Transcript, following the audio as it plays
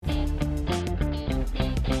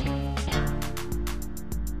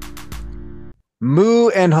Moo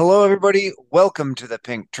and hello everybody. Welcome to the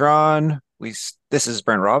Pink Tron. This is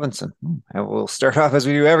Brent Robinson. And we'll start off as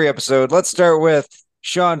we do every episode. Let's start with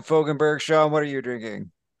Sean Fogenberg. Sean, what are you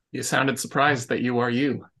drinking? You sounded surprised that you are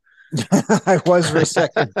you. I was for a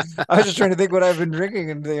second. I was just trying to think what I've been drinking,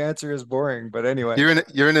 and the answer is boring. But anyway,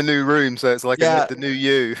 You're in a new room, so it's like yeah, the new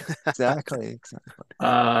you. exactly.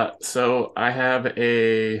 So I have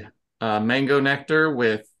a mango nectar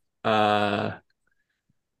with uh,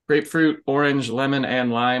 grapefruit, orange, lemon, and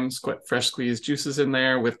lime, fresh squeezed juices in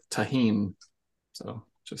there with tahine. So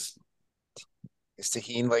just Is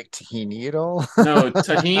tahini like tahini at all? no,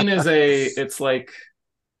 tahine is it's like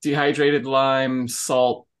dehydrated lime,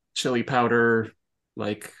 salt, chili powder,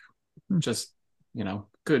 like just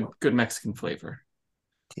good Mexican flavor.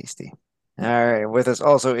 Tasty. All right. With us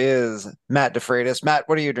also is Matt DeFreitas. Matt,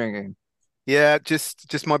 what are you drinking? Yeah,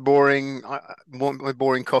 just my boring. I want my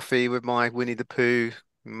boring coffee with my Winnie the Pooh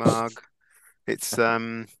mug. It's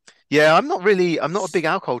yeah, I'm not a big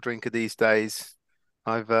alcohol drinker these days.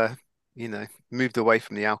 I've moved away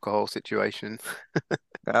from the alcohol situation.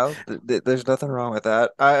 Well, there's nothing wrong with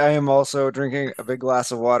that. I am also drinking a big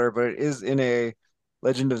glass of water, but it is in a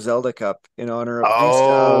Legend of Zelda cup in honor at least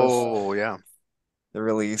of Oh yeah, the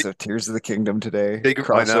release of Tears of the Kingdom today, big. I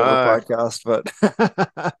crossover know. podcast.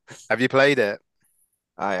 But Have you played it?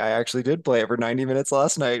 I actually did play it for 90 minutes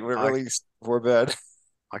last night when it I released before bed.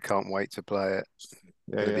 I can't wait to play it.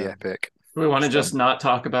 Yeah, Gonna be yeah. epic. Do we want to So, just not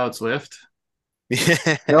talk about Zwift? no,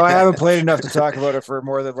 I Yeah. haven't played enough to talk about it for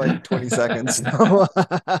more than like 20 seconds. So,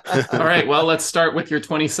 All right, well, let's start with your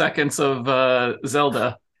 20 seconds of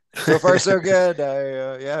Zelda. so far so good.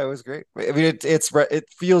 Yeah, it was great. I mean, it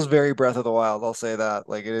feels very Breath of the Wild. I'll say that.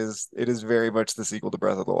 Like it is very much the sequel to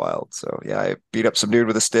Breath of the Wild. So yeah, I beat up some dude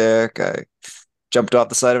with a stick. I jumped off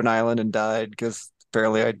the side of an island and died because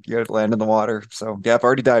apparently I'd land in the water. So yeah, I've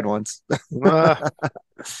already died once. Ah.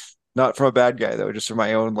 Not from a bad guy though, just from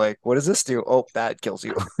my own. Like, what does this do? Oh, that kills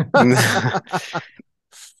you.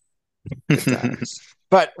 Good times.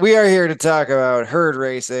 But we are here to talk about herd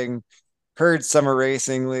racing. Herd Summer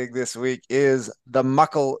Racing League this week is the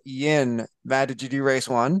Muckle Yin. Matt, did you do race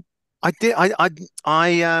one? I did.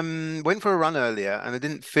 I went for a run earlier and I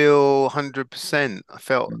didn't feel 100%. I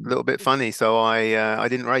felt a little bit funny, so I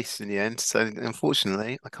didn't race in the end. So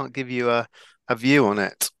unfortunately, I can't give you a view on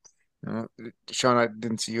it. Uh, Sean, I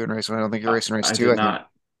didn't see you in race one. I don't think you're racing race I two, did I think. not.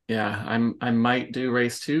 Yeah, I might do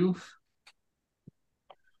race two.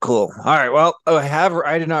 Cool. All right. Well,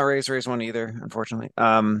 I did not race one either, unfortunately.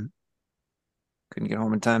 Couldn't get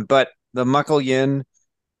home in time. But the Muckle Yin,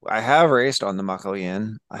 I have raced on the Muckle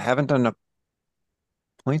Yin. I haven't done a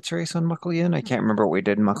points race on Muckle Yin. I can't remember what we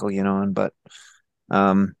did Muckle Yin on, but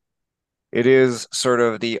um it is sort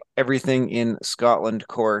of the everything in Scotland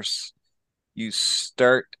course. You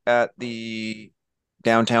start at the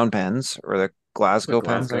downtown pens or the With Glasgow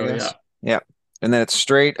pens, I Glasgow, yeah. guess. Yeah. And then it's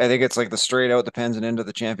straight. I think it's like the straight out the pens and into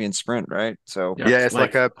the champion sprint, right? So, Yep, Yeah, it's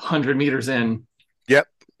like like a 100 meters in. yep,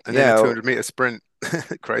 and then a yeah. 200-meter sprint. Yeah,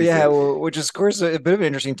 Crazy. well, which is, of course, a bit of an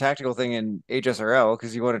interesting tactical thing in HSRL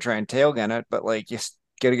because you want to try and tailgun it, but like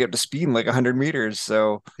got to get up to speed in like 100 meters.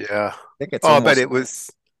 So Yeah. I think it's Oh, I bet almost, it was.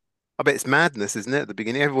 I bet it's madness, isn't it? At the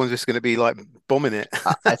beginning, everyone's just going to be like bombing it.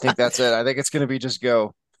 I think that's it. I think it's going to be just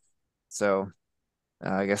go. So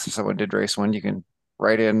I guess if someone did race one, you can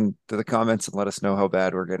write in to the comments and let us know how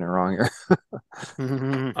bad we're getting it wrong here.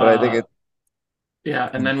 But I think Uh, yeah,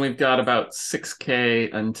 and then we've got about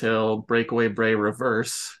 6K until Breakaway Bray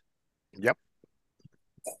reverse. Yep.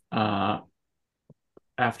 Uh,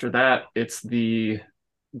 After that, it's the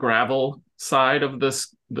gravel side of the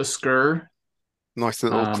Skur. Nice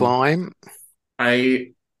little Um, climb.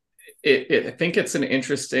 I I think it's an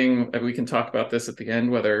interesting. We can talk about this at the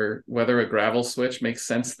end whether a gravel switch makes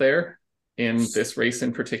sense there in this race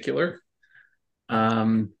in particular.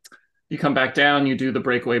 Um, you come back down, you do the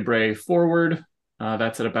breakaway bray forward.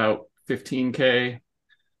 That's at about 15K.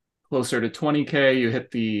 Closer to 20K, you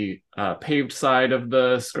hit the paved side of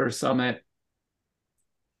the Skur Summit.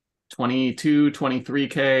 22,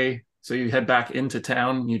 23K. So you head back into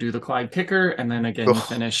town, you do the Clyde kicker, and then again you Oh,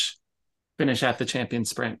 finish at the champion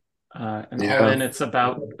sprint. And all yeah. in, it's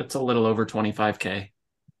a little over 25K.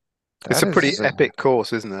 It's that a pretty is, epic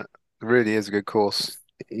course, isn't it? It really is a good course.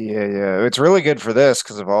 yeah, yeah. It's really good for this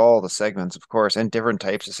because of all the segments, of course, and different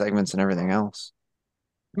types of segments and everything else.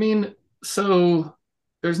 I mean, so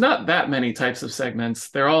there's not that many types of segments.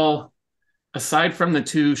 They're all, aside from the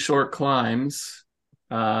two short climbs,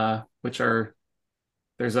 which are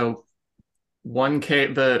there's a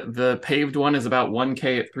 1K. The paved one is about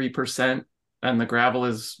 1K at 3%, and the gravel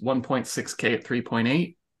is 1.6K at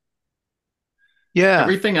 3.8. Yeah.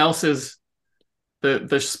 Everything else is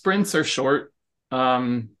The sprints are short.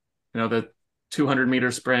 The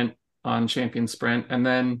 200-meter sprint on Champion Sprint, and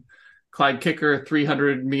then Clyde Kicker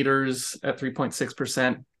 300 meters at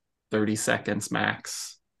 3.6%, 30 seconds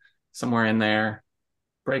max, somewhere in there.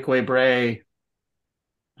 Breakaway Bray,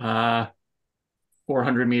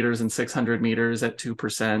 400 meters and 600 meters at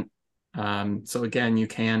 2%. So again, you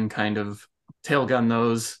can kind of tail gun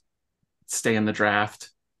those, stay in the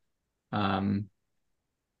draft.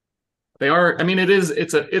 They are, I mean,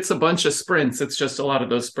 it's a bunch of sprints. It's just a lot of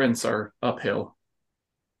those sprints are uphill.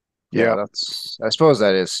 Yeah, Yeah. I suppose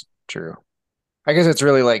that is true. I guess it's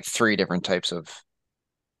really like three different types of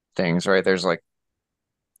things, right? There's like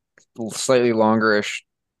slightly longer-ish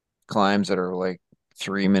climbs that are like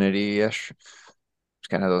 3 minute-ish. It's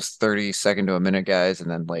kind of those 30 second to a minute guys, and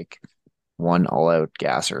then like one all-out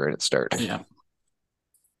gasser at start. Yeah.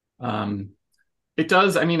 Um, it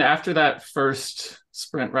does. I mean, after that first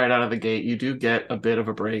sprint right out of the gate, you do get a bit of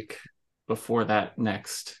a break before that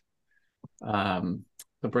next, the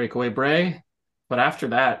breakaway Bray. But after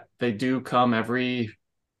that, they do come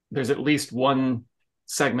there's at least one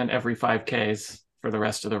segment every 5Ks for the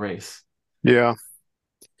rest of the race. Yeah.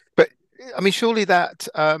 But I mean, surely that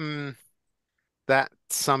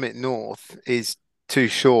Summit North is too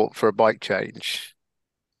short for a bike change.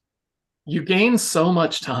 You gain so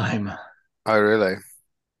much time. Oh, really?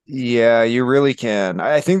 Yeah, you really can.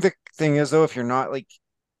 I think the thing is though, if you're not like,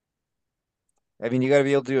 I mean, you got to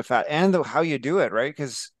be able to do it fast, and how you do it, right?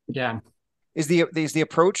 Because Yeah. is the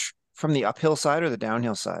approach from the uphill side or the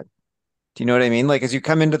downhill side? Do you know what I mean? Like as you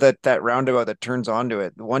come into that roundabout that turns onto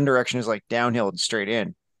it, the one direction is like downhill and straight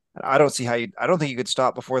in. And I don't think you could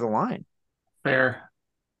stop before the line. Fair.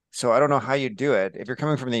 So I don't know how you do it. If you're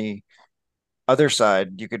coming from the other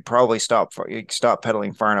side, you could probably you could stop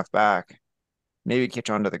pedaling far enough back, maybe catch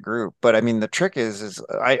on to the group. But I mean, the trick is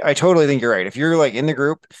I totally think you're right. If you're like in the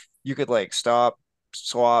group, you could like stop,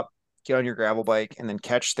 swap, get on your gravel bike, and then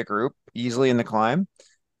catch the group easily in the climb.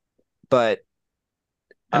 But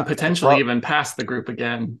And the potentially pro even pass the group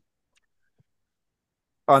again.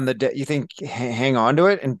 you think hang on to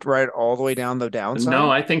it and ride all the way down the No, downside?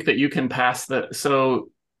 I think that you can pass so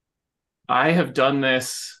I have done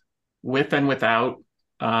this with and without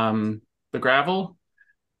the gravel,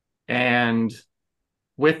 and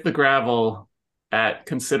with the gravel at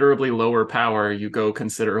considerably lower power, you go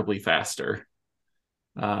considerably faster.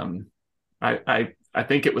 Um, I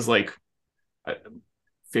think it was like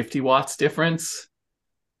 50 watts difference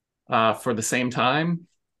for the same time,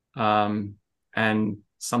 and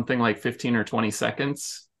something like 15 or 20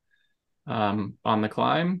 seconds on the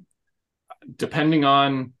climb. Depending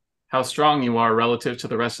on how strong you are relative to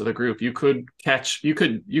the rest of the group, you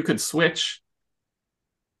could switch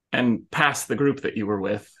and pass the group that you were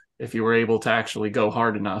with if you were able to actually go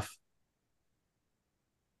hard enough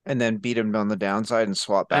And then beat him on the downside and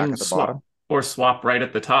swap back and at the bottom. swap right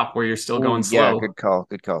at the top where you're still going Oh yeah, slow. good call.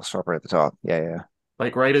 Good call. Swap right at the top. Yeah, yeah.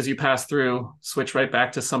 Like right as you pass through, switch right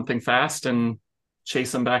back to something fast and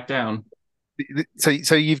chase them back down.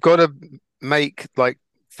 So you've got to make like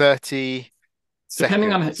 30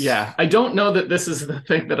 Depending on, seconds. yeah, I don't know that this is the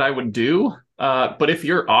thing that I would do. But if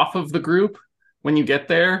you're off of the group when you get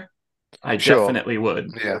there, I Sure. definitely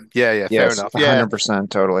would. Yeah. Fair Yes, enough. Yeah. 100%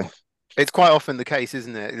 totally. It's quite often the case,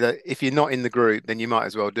 isn't it? That if you're not in the group, then you might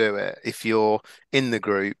as well do it. If you're in the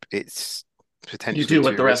group, it's You potentially do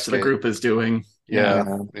what too the rest of the risky. group is doing. Yeah. Yeah.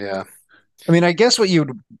 Yeah. Yeah. I mean, I guess what you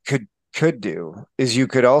could do is you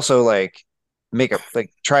could also like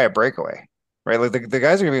try a breakaway, right? Like the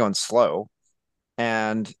guys are gonna be going slow,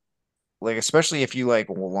 and like especially if you like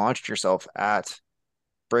launched yourself at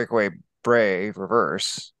breakaway Bray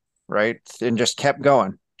reverse, right? And just kept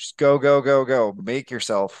going. Just go, go, go, go. Make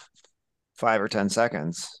yourself 5 or 10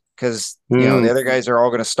 seconds. Because the Mm, other guys are all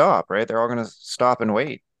going to stop, right? They're all going to stop and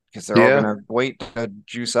wait because they're all going yeah. to wait to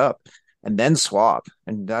juice up and then swap.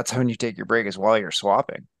 And that's when you take your break is while you're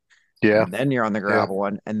swapping. Yeah. And then you're on the Yeah. gravel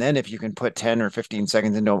one. And then if you can put 10 or 15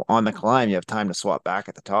 seconds into on the climb, you have time to swap back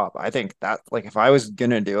at the top. I think that like if I was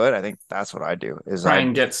gonna do it, I think that's what I'd do is Try I'd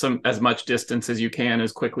and get as much distance as you can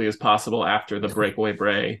as quickly as possible after the breakaway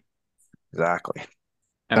Bray, exactly.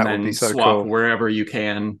 and That would be then so swap cool. wherever you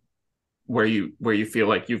can, where you feel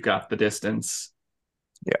like you've got the distance.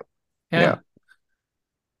 Yeah. Yeah. Yeah.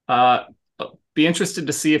 Uh, be interested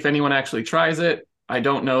to see if anyone actually tries it. I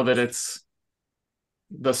don't know that it's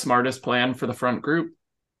the smartest plan for the front group,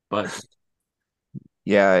 but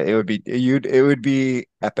Yeah, it would be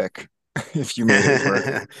epic if you made it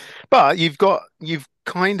work. But you've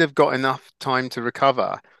kind of got enough time to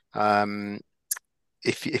recover. Um,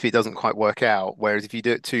 if it doesn't quite work out. Whereas if you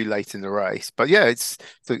do it too late in the race, but yeah, it's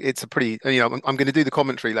a pretty, I'm going to do the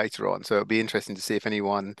commentary later on, so it'll be interesting to see if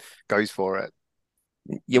anyone goes for it.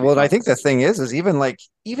 Yeah, It'll be well, I fun. think the thing is even like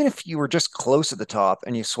even if you were just close at the top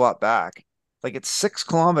and you swap back, like it's 6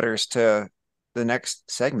 kilometers to the next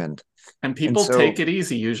segment. And And people so take it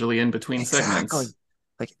easy usually in between exactly, segments.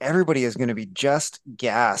 like everybody is going to be just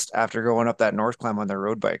gassed after going up that north climb on their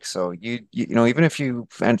road bike. So even if you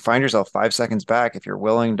and find yourself 5 seconds back, if you're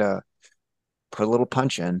willing to put a little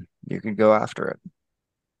punch in, you could go after it.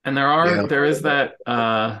 And Yeah. there is that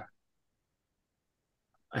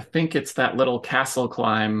I think it's that little castle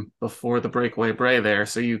climb before the breakaway bray there.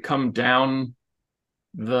 So you come down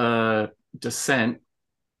the descent,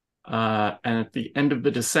 and at the end of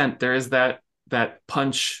the descent, there is that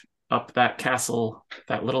punch up that castle,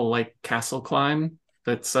 that little like castle climb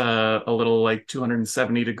that's a little like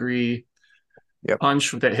 270-degree Yep,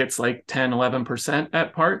 punch that hits like 10, 11%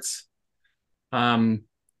 at parts.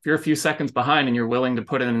 If you're a few seconds behind and you're willing to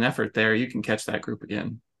put in an effort there, you can catch that group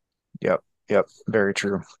again. yep, yep. Very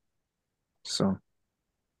true. So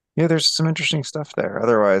yeah, there's some interesting stuff there.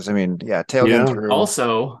 Otherwise, I mean, yeah, tailgun Yeah. through.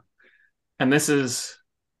 Also, and this is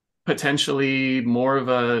potentially more of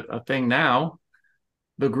a thing now,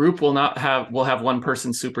 the group will have one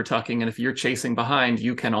person super tucking, and if you're chasing behind,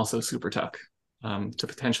 you can also super tuck to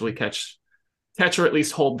potentially catch or at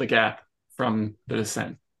least hold the gap from the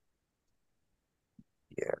descent.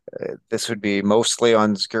 Yeah, this would be mostly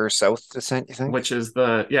on Sker South descent, you think? Which is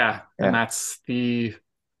the yeah, and Yeah, that's the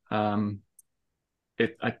um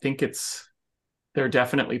it I think it's there are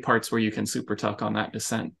definitely parts where you can super tuck on that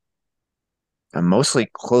descent. and mostly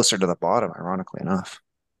closer to the bottom, ironically enough.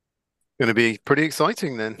 Going to be pretty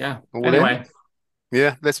exciting then. Yeah. All in. Anyway,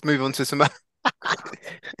 Yeah, let's move on to some.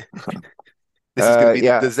 This is going to be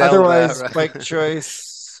Yeah. the Otherwise, Zelda. bike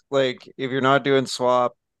choice, like if you're not doing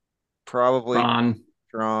swap, probably Ron,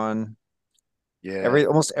 drawn. Yeah,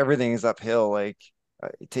 Almost everything is uphill. Like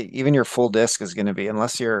even your full disc is going to be,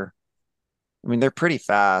 unless you're. I mean, they're pretty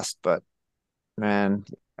fast, but man,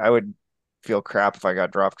 I would feel crap if I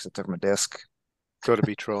got dropped because I took my disc. got to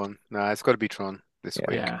be Tron. No, it's got to be Tron this Yeah,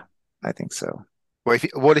 week. yeah. I think so.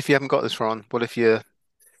 What if you haven't got the Tron? What if you?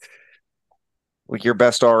 Like your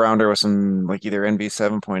best all rounder with some like either NB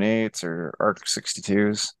 7.8s or ARC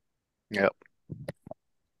 62s. Yeah,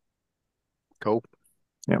 cool.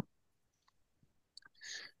 Yep.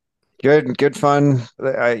 Good fun.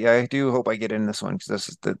 I do hope I get in this one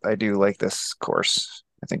because I do like this course.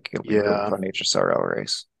 I think it'll be a really Yeah, fun HSRL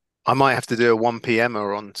race. I might have to do a 1 p.m.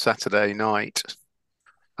 on Saturday night.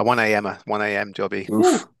 A 1 a.m. jobby. Oof.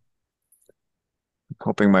 Whew.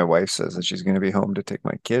 Hoping my wife says that she's going to be home to take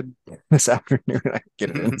my kid this afternoon. I get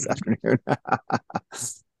it in this afternoon. I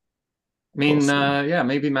We'll mean, see. yeah,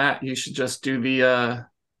 maybe Matt, you should just do the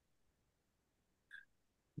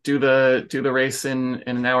race in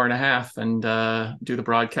an hour and a half and do the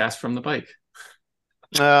broadcast from the bike.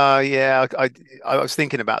 Yeah, I was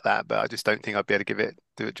thinking about that, but I just don't think I'd be able to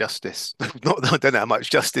do it justice. Not, I don't know how much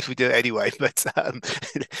justice we do it anyway, but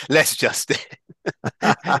less justice.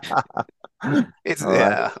 It's Oh,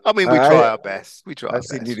 yeah. I mean, we I try our best. We try our I've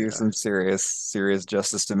seen you best, you do know. some serious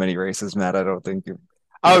justice to many races, Matt. I don't think you've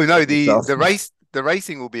Oh no, outdone yourself. the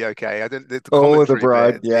racing will be okay. I don't the Oh, the commentary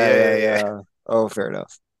broad. bit. Yeah, Yeah, yeah, yeah, yeah. yeah. Oh, fair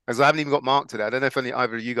enough. Because I haven't even got Mark today. I don't know if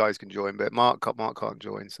either of you guys can join, but Mark can't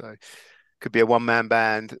join, so could be a one-man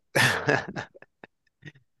band. It's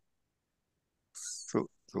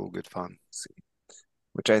all good fun.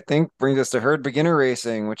 Which I think brings us to herd beginner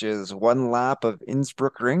racing, which is one lap of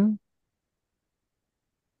Innsbruck Ring,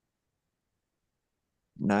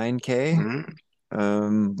 9K.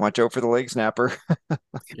 Mm, Watch out for the leg snapper.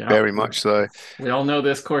 Yeah, very much so. we all know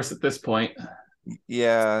this course at this point.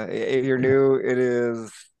 Yeah, if you're new, it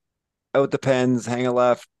is out the pens, hang a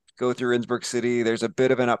left, go through Innsbruck City. There's a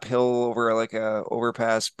bit of an uphill over like a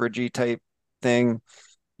overpass, bridgey type thing.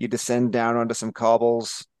 You descend down onto some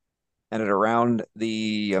cobbles, and at around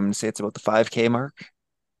I'm gonna say it's about the 5K mark,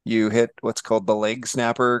 you hit what's called the leg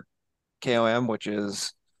snapper KOM, which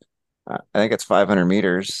is I think it's 500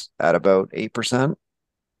 meters at about 8%.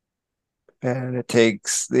 And it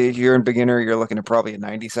takes, if you're in beginner, you're looking at probably a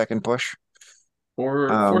 90-second push.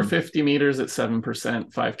 Or Um, 450 meters at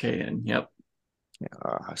 7%, 5K in. Yep.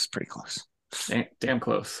 yeah, it's pretty close. Damn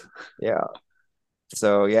close. Yeah.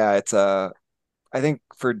 So yeah, I think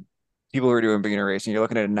for people who are doing beginner racing, you're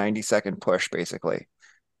looking at a 90-second push basically.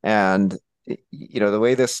 And the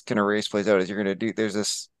way this kind of race plays out is you're going to there's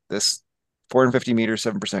this 450 meters,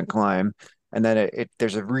 7% climb, and then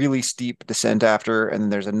there's a really steep descent after, and then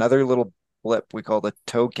there's another little blip we call the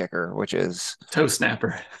toe kicker, which is Toe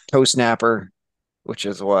snapper. toe snapper. which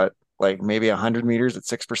is what, like maybe 100 meters at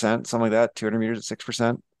 6%, something like that, 200 meters at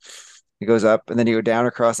 6%. It goes up and then you go down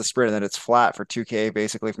across the sprint and then it's flat for 2K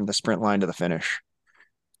basically from the sprint line to the finish.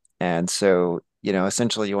 And so,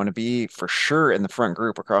 essentially you want to be for sure in the front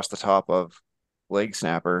group across the top of leg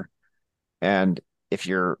snapper. And if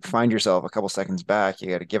you find yourself a couple seconds back, you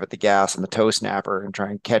got to give it the gas and the toe snapper and try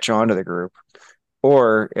and catch on to the group.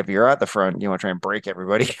 Or if you're at the front, you want to try and break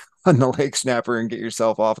everybody on the leg snapper and get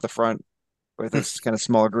yourself off the front with as kind of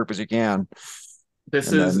small group as you can. This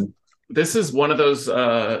And is then, this is one of those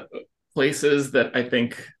places that I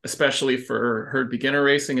think, especially for herd beginner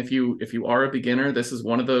racing, if you are a beginner, this is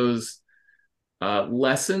one of those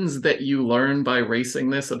lessons that you learn by racing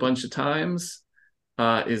this a bunch of times.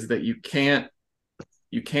 Is that you can't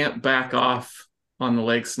back off on the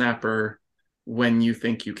leg snapper when you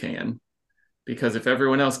think you can, because if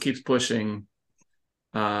everyone else keeps pushing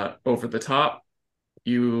over the top,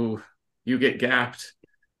 you get gapped,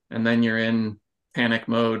 and then you're in panic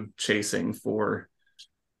mode chasing for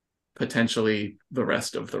potentially the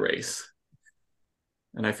rest of the race.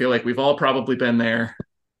 And I feel like we've all probably been there.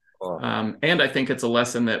 oh, And I think it's a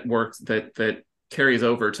lesson that works, that carries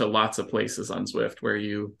over to lots of places on Zwift, where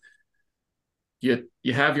you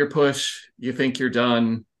have your push, you think you're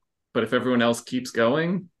done, but if everyone else keeps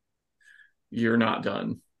going, you're not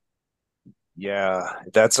done. yeah,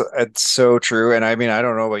 it's so true. And I mean, I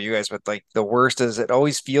don't know about you guys, but like the worst is it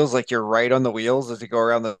always feels like you're right on the wheels as you go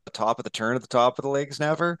around the top of the turn at the top of the leg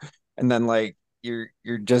snapper. And then like you're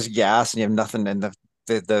just gas and you have nothing and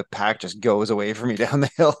the pack just goes away from you down the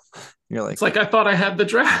hill. You're like, It's like I thought I had the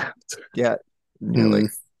draft. yeah. And you're Mm.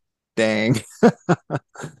 like, dang.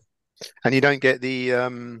 And you don't get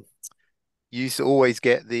the you used to always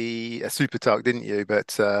get the super tuck, didn't you?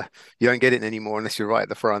 But you don't get it anymore unless you're right at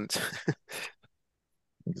the front.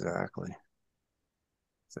 Exactly.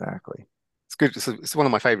 Exactly. It's good. It's one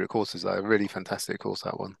of my favorite courses, though. A really fantastic course,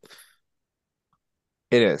 that one.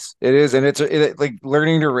 It is. It is. And like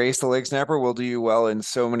learning to race the leg snapper will do you well in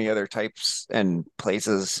so many other types and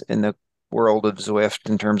places in the world of Zwift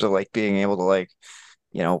in terms of like being able to like,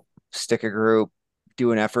 stick a group,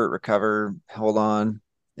 do an effort, recover, hold on.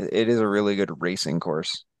 It is a really good racing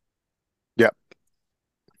course. Yeah.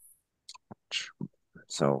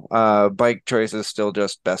 So, bike choice is still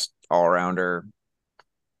just best all rounder.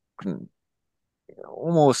 Can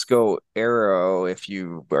almost go arrow if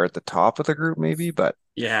you are at the top of the group, maybe, but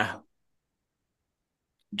Yeah,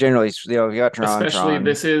 generally, you got especially Tron.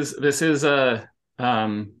 this is a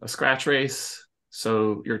scratch race,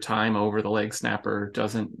 so your time over the leg snapper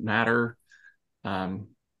doesn't matter. Um,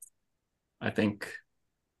 I think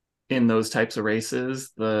in those types of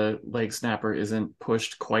races, the leg snapper isn't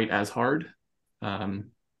pushed quite as hard.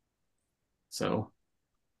 Um, so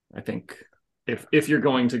I think if you're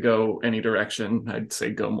going to go any direction, I'd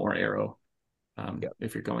say go more arrow. Yep,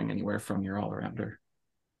 If you're going anywhere from your all arounder.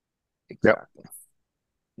 Yep. exactly.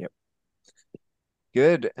 Yep.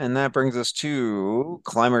 Good. And that brings us to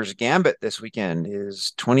Climber's Gambit this weekend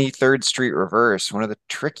is 23rd Street Reverse, one of the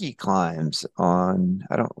tricky climbs on,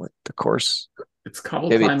 I don't know what the course. It's cobble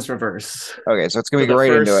Maybe climbs reverse. okay, so it's gonna For be the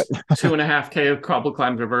right into it. first 2.5K of cobble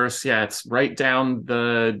climbs reverse, yeah, it's right down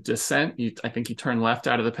the descent. I think you turn left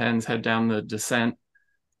out of the pens, head down the descent.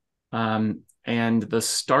 And the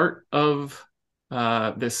start of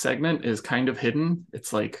this segment is kind of hidden.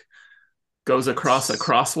 It's like goes across a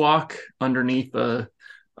crosswalk underneath a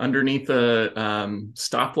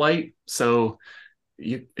stoplight, so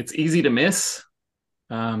it's easy to miss.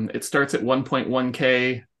 It starts at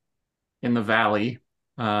 1.1K in the valley.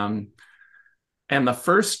 And the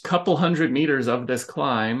first couple hundred meters of this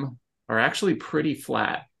climb are actually pretty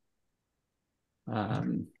flat.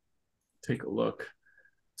 Take a look.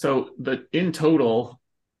 So in total,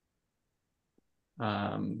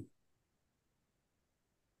 let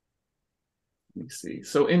me see.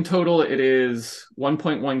 So in total, it is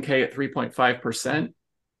 1.1K at 3.5%,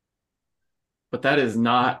 but that is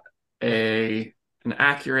not an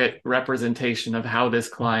accurate representation of how this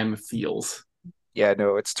climb feels. Yeah,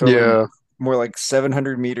 no, it's totally Yeah. more like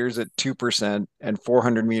 700 meters at 2% and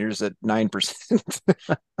 400 meters at 9%.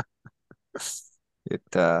 It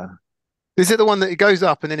Is it the one that it goes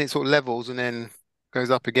up and then it sort of levels and then goes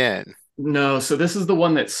up again? No, so this is the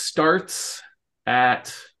one that starts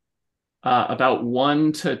at about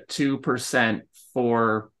 1 to 2%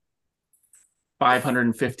 for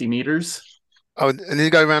 550 meters. Oh, and then you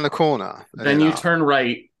go around the corner and Then then you up. turn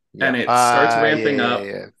right yeah. and it starts Ah, ramping yeah, up.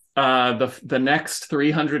 yeah, The next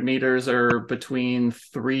 300 meters are between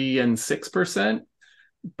 3 and 6%,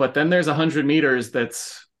 but then there's 100 meters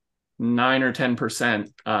that's 9 or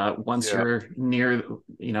 10% once yeah. you're near,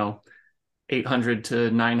 you know, 800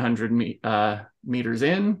 to 900 meters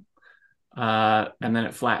in, and then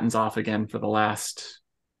it flattens off again for the last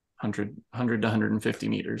 100 to 150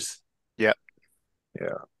 meters. Yeah.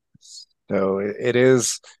 Yeah. So it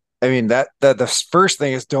is. I mean that the first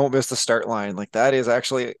thing is don't miss the start line. Like that is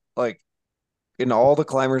actually like in all the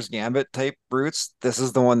climbers gambit type routes, this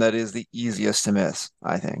is the one that is the easiest to miss,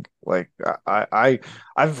 I think. Like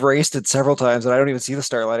I've raced it several times and I don't even see the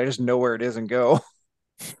start line. I just know where it is and go.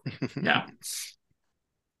 Yeah.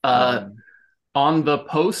 Uh, Um, on the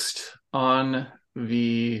post on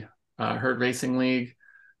the Herd Racing League,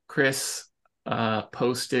 Chris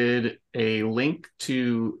posted a link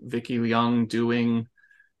to Vicky Young doing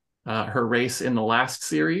her race in the last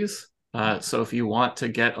series. So if you want to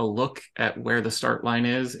get a look at where the start line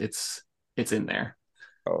is, it's in there.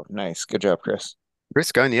 oh, nice. Good job, Chris.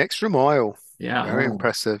 Chris going the extra mile. Yeah. Very Oh.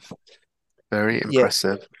 impressive. Very Yeah.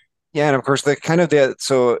 impressive. Yeah, and of course the kind of the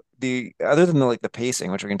so the other than the like the pacing,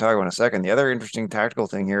 which we can talk about in a second, the other interesting tactical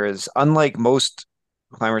thing here is unlike most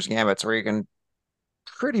climbers gambits where you can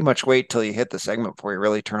pretty much wait till you hit the segment before you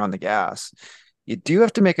really turn on the gas. You do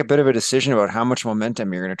have to make a bit of a decision about how much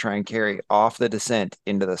momentum you're going to try and carry off the descent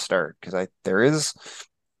into the start. Because there is,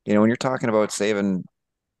 when you're talking about saving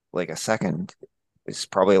like a second, it's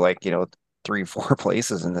probably like, three, four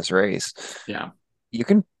places in this race. Yeah.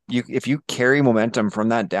 If you carry momentum from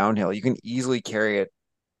that downhill, you can easily carry it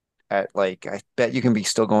at like, I bet you can be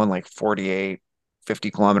still going like 48,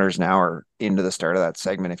 50 kilometers an hour into the start of that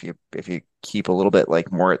segment if you keep a little bit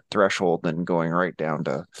like more at threshold than going right down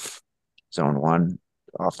to zone one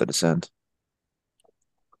off the descent.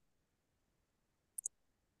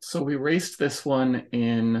 So we raced this one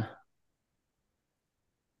in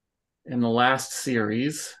the last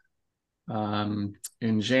series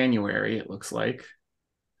in January, it looks like.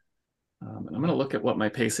 And I'm going to look at what my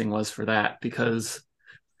pacing was for that because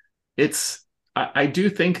I do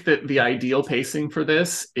think that the ideal pacing for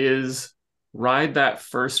this is ride that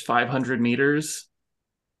first 500 meters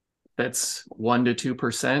that's 1 to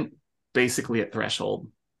 2% basically at threshold.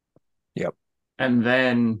 Yep. And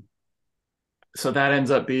then, so that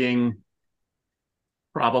ends up being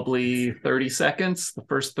probably 30 seconds, the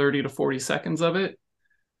first 30 to 40 seconds of it.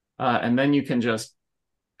 And then you can just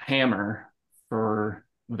hammer for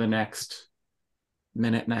the next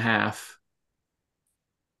minute and a half.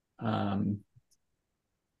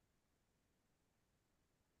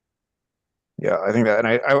 Yeah, I think that,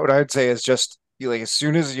 and what I'd say is just like as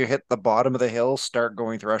soon as you hit the bottom of the hill, start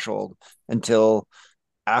going threshold until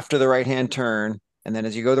after the right hand turn, and then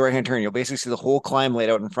as you go the right hand turn, you'll basically see the whole climb laid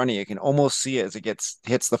out in front of you. You can almost see it as it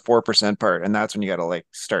hits the 4% part, and that's when you got to like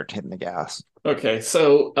start hitting the gas. Okay,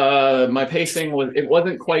 so my pacing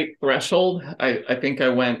wasn't quite threshold. I think I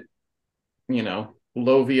went,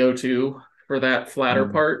 low VO2 for that flatter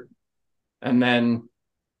Mm. part, and then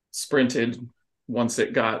sprinted once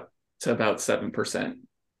it got to about 7%.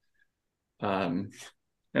 And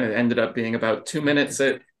it ended up being about 2 minutes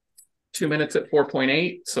at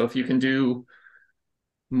 4.8. So if you can do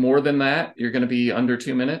more than that, you're going to be under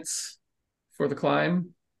 2 minutes for the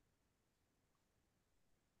climb.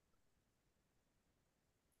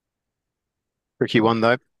 Tricky one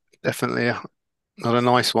though. Definitely not a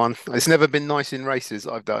nice one. It's never been nice in races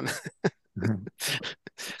I've done.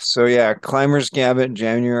 So yeah, Climbers Gambit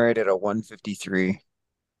January at a 153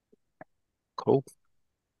 Cool.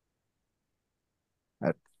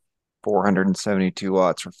 at 472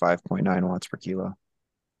 watts for 5.9 watts per kilo.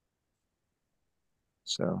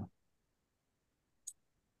 So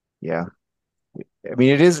yeah, I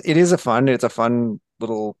mean it's a fun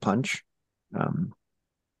little punch. Um,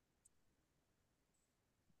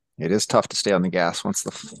 it is tough to stay on the gas once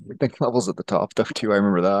the big levels at the top though too. I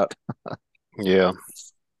remember that. Yeah.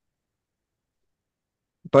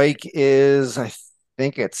 Bike is, I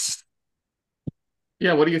think it's,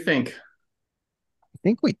 Yeah, what do you think? I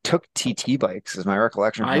think we took TT bikes is my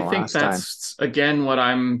recollection from I the think last time. that's again what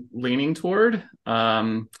I'm leaning toward.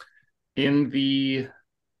 In the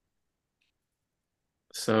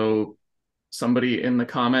so somebody in the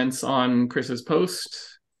comments on Chris's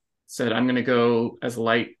post said I'm going to go as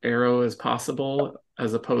light aero as possible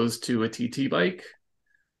as opposed to a TT bike.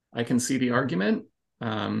 I can see the argument,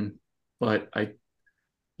 but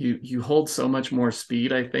you hold so much more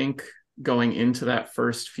speed. I think going into that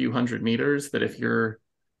first few hundred meters that if you're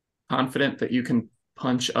confident that you can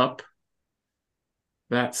punch up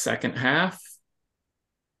that second half,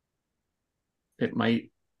 it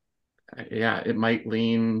might, yeah, it might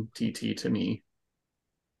lean TT to me.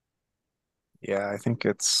 Yeah, I think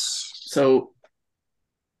it's, So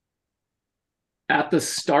at the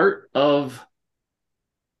start of,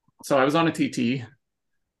 so I was on a TT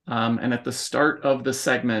And at the start of the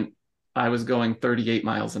segment, I was going 38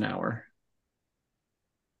 miles an hour,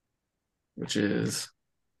 which is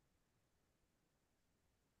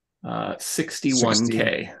 60.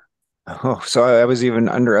 61K. Oh, so I was even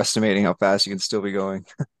underestimating how fast you can still be going.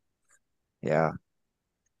 Yeah.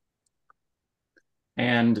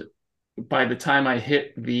 And by the time I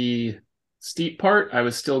hit the steep part, I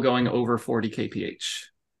was still going over 40 kph.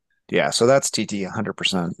 Yeah. So that's TT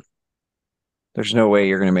 100%. There's no way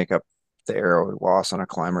you're going to make up the aero loss on a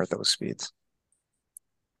climber at those speeds.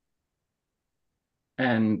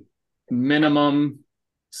 And minimum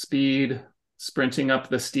speed sprinting up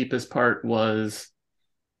the steepest part was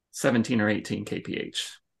 17 or 18 kph.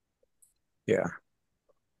 Yeah.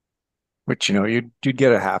 Which, you'd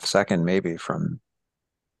get a half second maybe from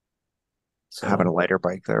having a So, lighter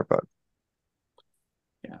bike there, but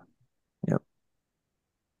yeah. yep.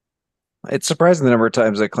 It's surprising the number of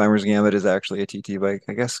times that Climbers Gambit is actually a TT bike,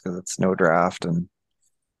 I guess, because it's no draft and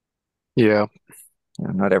Yeah.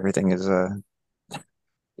 not everything is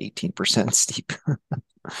 18% steep.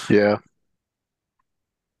 Yeah.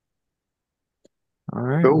 All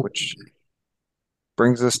right, Cool. which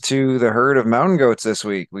brings us to the herd of mountain goats this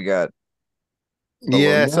week. We got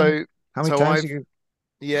Yeah. Bologna. So How many so times I've you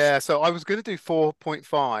Yeah, so I was going to do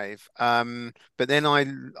 4.5, but then I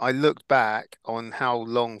looked back on how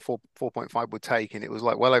long 4.5 would take, and it was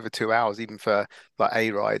like well over 2 hours, even for like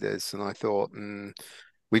A riders. And I thought,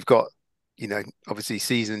 we've got, obviously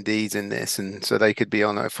season Ds in this, and so they could be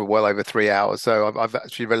on it for well over 3 hours. So I've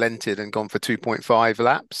actually relented and gone for 2.5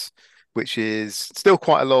 laps, which is still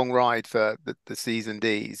quite a long ride for the season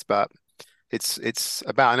Ds, but it's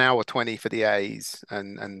about an hour 20 for the A's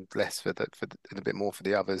and less and a bit more for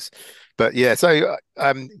the others. But yeah, so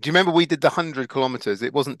do you remember we did the 100 kilometers?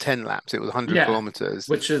 It wasn't 10 laps, it was 100 Yeah, kilometers.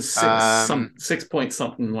 which is Um, 6 point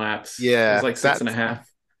something laps. It was yeah, like six and a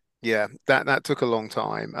half. that took a long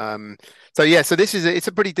time. So yeah, so it's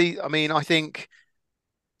a pretty deep. I mean, I think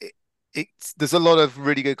it, there's a lot of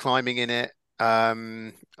really good climbing in it.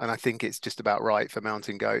 And I think it's just about right for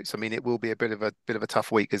mountain goats. I mean, it will be a bit of a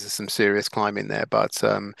tough week because there's some serious climbing there, but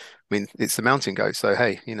I mean, it's the mountain goat, so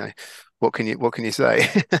hey, what can you say?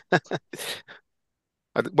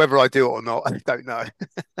 Whether I do it or not, I don't know.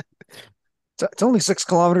 it's only 6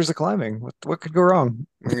 kilometers of climbing. What could go wrong?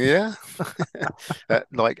 Yeah,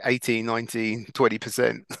 like 18, 19,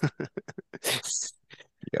 20%.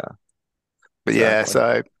 Yeah, But yeah,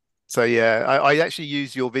 exactly. so yeah, I actually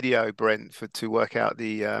used your video, Brent, to work out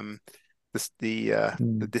the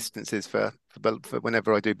Hmm. distances for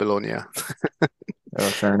whenever I do Bologna. Oh,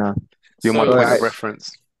 fair enough. You're my So So, point I of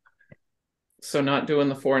reference. so not doing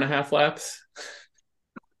the 4.5 laps.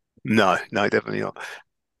 No, no, definitely not.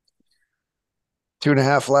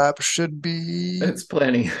 2.5 laps should be It's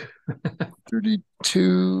plenty.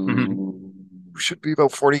 32, should be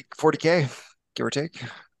about 40K, give or take. I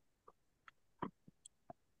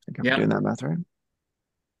think I'm Yeah, doing that math right.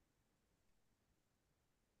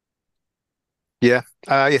 Yeah,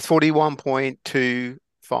 it's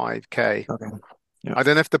 41.25K. Okay. Yeah. I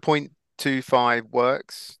don't know if the 0.25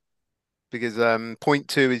 works because point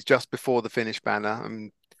two is just before the finish banner.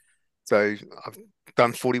 So I've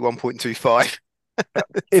done 41.25.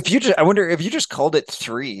 I wonder if you just called it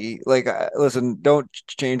three. Like, listen, don't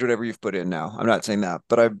change whatever you've put in now. I'm not saying that,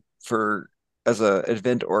 but as a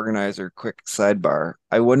event organizer, quick sidebar.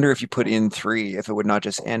 I wonder if you put in three, if it would not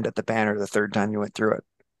just end at the banner the third time you went through it.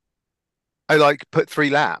 I like put 3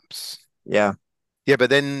 laps. Yeah. Yeah, but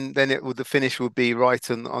then the finish would be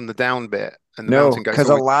right on the down bit, and the No, mountain goats because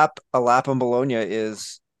a always. lap on Bologna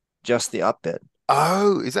is just the up bit.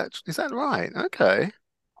 Oh, is that right? Okay.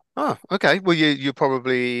 Oh, okay. Well, you're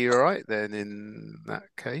probably right then in that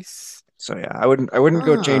case. So yeah, I wouldn't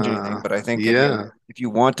go change anything, Ah, but I think yeah, if you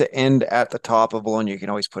want to end at the top of Bologna, you can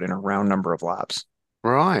always put in a round number of laps.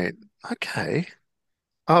 right. Okay.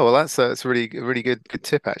 Oh, well, that's a really good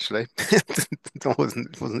tip actually. I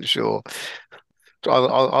wasn't sure.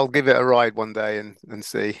 I'll give it a ride one day and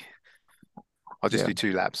see. I'll just Yeah. do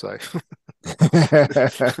 2 laps though.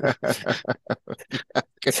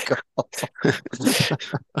 Good call.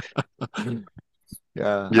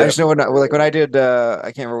 Yeah. I Yeah, just know when I did I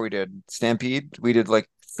can't remember what we did. Stampede, we did like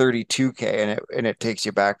 32K and it takes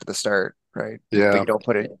you back to the start, right? But yeah, you don't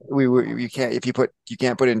put it you can't if you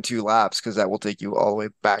can't put in 2 laps because that will take you all the way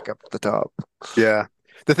back up to the top. yeah.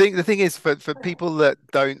 The thing is for people that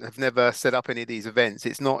don't have never set up any of these events,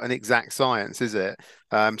 it's not an exact science, is it?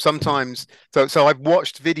 Sometimes so I've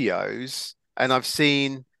watched videos and I've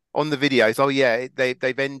seen on the videos, oh yeah,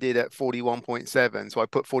 they've ended at 41.7. So I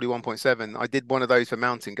put 41.7. I did one of those for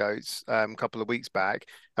mountain goats a couple of weeks back,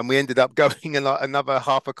 and we ended up going another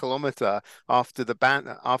half a kilometer after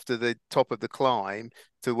the top of the climb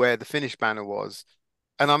to where the finish banner was.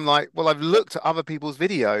 And I'm like, well, I've looked at other people's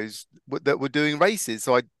videos that were doing races,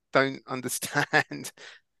 so I don't understand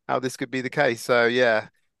how this could be the case. So yeah.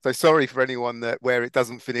 So sorry for anyone that where it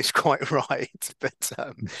doesn't finish quite right, but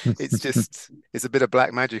it's a bit of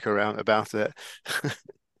black magic around about it.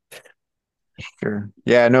 Sure.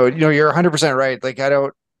 Yeah, no, you're 100% right. Like I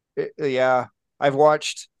don't yeah, I've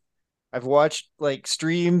watched I've watched like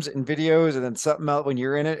streams and videos and then something else when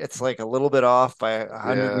you're in it, it's like a little bit off by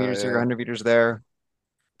 100 Yeah, meters here, yeah. 100 meters there.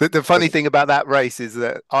 The funny But thing about that race is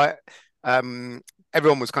that um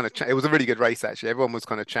everyone was kind of it was a really good race actually. Everyone was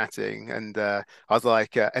kind of chatting, and I was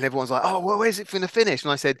like, and everyone's like, oh, well, where's it going to finish?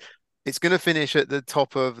 And I said, it's going to finish at the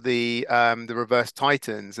top of the reverse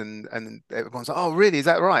Titans, and everyone's like, oh, really? Is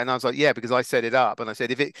that right? And I was like, yeah, because I set it up, and I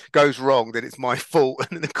said if it goes wrong, then it's my fault.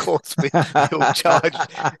 And then of course we all charged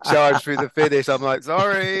through the finish. I'm like,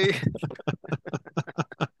 sorry.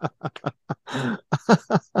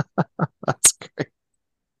 that's great.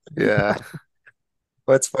 Yeah,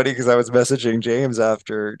 What's funny because I was messaging James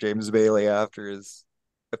Bailey after his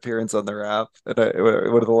appearance on the wrap, and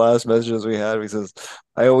one of the last messages we had, he says,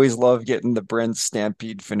 "I always love getting the Brent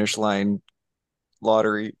Stampede finish line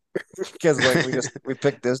lottery because like we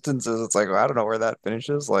pick distances. It's like well, I don't know where that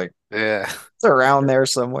finishes. Like yeah. it's around there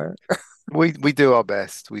somewhere. We do our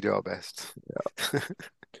best. We do our best.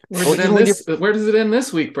 Where's Well, it even end when you this? Where does it end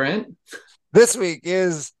this week, Brent? this week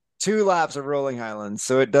is 2 laps of Rolling Highlands,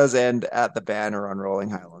 so it does end at the banner on Rolling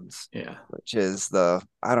Highlands, Yeah. which is the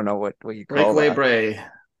I don't know what you call Breakaway that. Bray.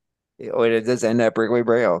 Oh, it does end at Breakaway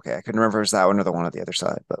Bray. Okay, I couldn't remember if it was that one or the one on the other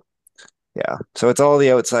side, but yeah. So it's all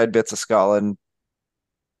the outside bits of Scotland,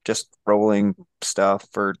 just rolling stuff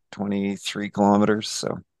for 23 kilometers.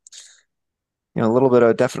 So a little bit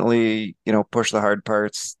of definitely push the hard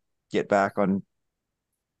parts, get back on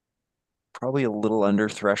probably a little under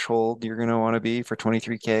threshold you're gonna want to be for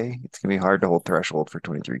 23K. It's gonna be hard to hold threshold for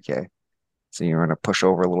 23K. So you're gonna push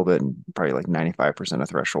over a little bit and probably like 95% of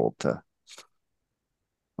threshold to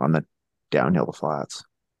on the downhill to flats.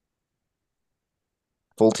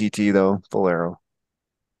 Full TT though, full arrow.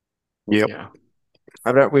 Yep. Yeah.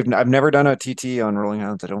 I've never done a TT on Rolling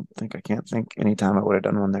Hounds. I can't think any time I would have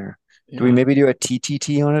done one there. Do we Yeah. maybe do a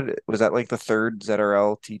TTT on it? Was that like the third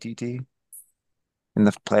ZRL TTT in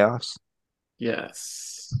the playoffs?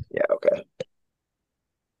 Yes. Yeah, okay.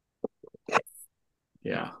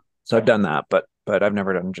 Yeah. So I've done that, but I've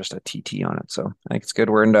never done just a TT on it. So I think it's good.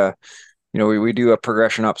 We're into, we do a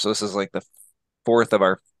progression up. So this is like the fourth of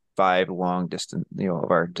our 5 long distance,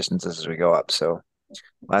 of our distances as we go up. So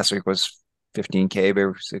last week was 15K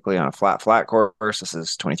basically on a flat course. This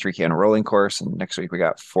is 23K on a rolling course, and next week we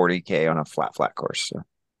got 40K on a flat course. So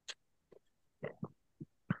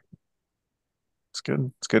it's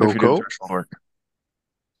good. It's good if Cool, you're doing cool. threshold work.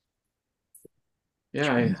 Yeah.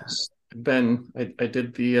 Trying to I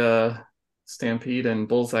did the Stampede and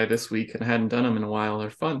Bullseye this week and hadn't done them in a while. They're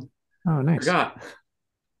fun. Oh, nice. Forgot.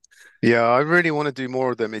 Yeah, I really want to do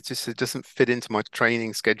more of them. It doesn't fit into my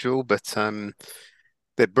training schedule, but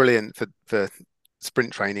they're brilliant for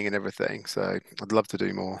sprint training and everything. So I'd love to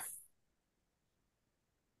do more.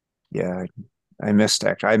 Yeah, I missed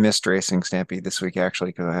racing Stampede this week actually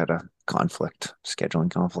because I had a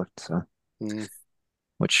scheduling conflict. So Mm.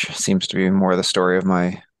 which seems to be more the story of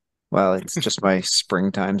well, it's just my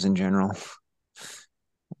spring times in general.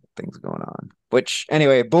 Things going on. Which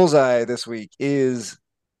anyway, bullseye this week is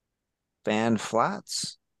Van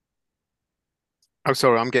Flats. Oh,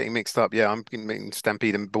 sorry, I'm getting mixed up. Yeah, I'm getting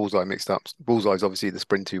Stampede and Bullseye mixed up. Bullseye's obviously the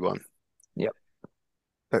sprinty one. Yep.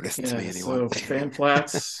 Don't listen to me, Yeah. anyone. So Fan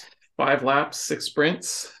Flats, 5 laps, 6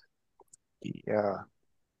 sprints. Yeah.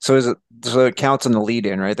 So it counts in the lead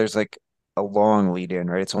in, right? There's like a long lead in,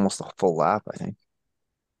 right? It's almost a full lap, I think.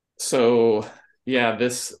 So yeah,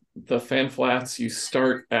 the Fan Flats, you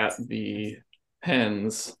start at the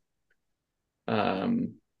pens,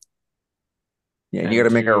 um, Yeah, and you got and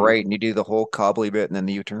to make a do right and you do the whole cobbly bit and then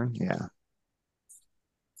the U-turn. Yeah.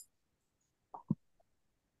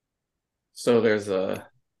 so there's a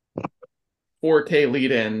 4K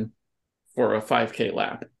lead in for a 5K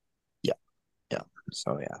lap. Yeah. Yeah.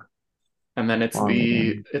 So yeah, And then it's long lead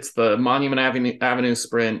the in. it's the Monument Avenue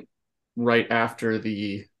sprint right after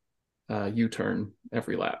the U-turn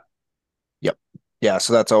every lap. Yep. Yeah.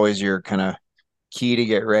 So that's always your kind of key to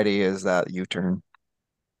get ready is that U-turn.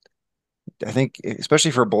 I think,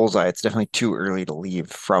 especially for bullseye, it's definitely too early to leave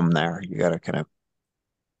from there. You got to kind of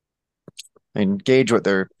I mean, gauge what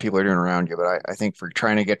their people are doing around you, but I think for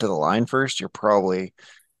trying to get to the line first, you're probably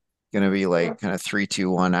going to be like kind of 3, 2,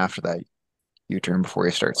 1 after that U-turn before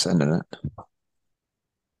you start sending it.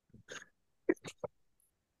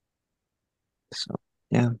 So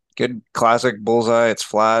yeah, good classic bullseye. It's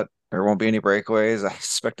flat. There won't be any breakaways. I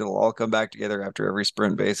expect it'll all come back together after every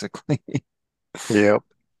sprint, basically. Yep.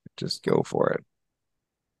 Just go for it.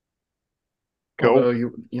 Cool.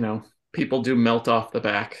 Although people do melt off the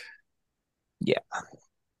back. Yeah.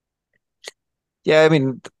 Yeah,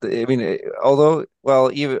 although,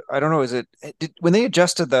 well, even I don't know, when they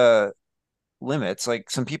adjusted the limits, like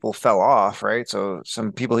some people fell off, right? So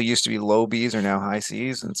some people who used to be low Bs are now high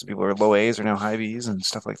Cs, and some people who are low As are now high Bs and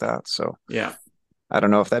stuff like that. So Yeah. I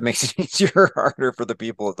don't know if that makes it easier or harder for the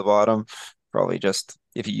people at the bottom. Probably just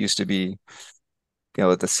if you used to be,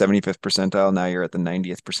 at the 75th percentile, now you're at the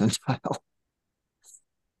 90th percentile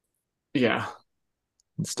Yeah.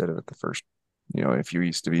 instead of at the first. If you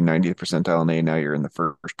used to be 90th percentile in A, now you're in the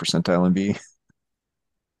first percentile in B.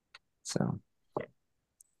 So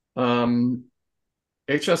Um,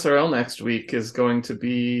 HSRL next week is going to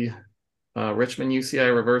be Richmond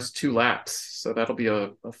UCI reverse 2 laps. So that'll be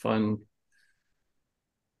a fun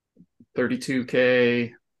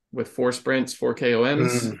 32K with 4 sprints, 4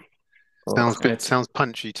 KOMs. Mm, oh, And it's sounds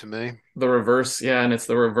punchy to me. the reverse, yeah, and it's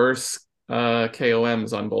the reverse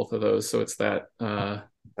KOMs on both of those. So it's that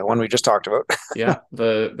the one we just talked about. yeah,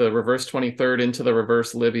 the reverse 23rd into the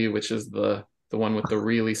reverse Libby, which is the one with the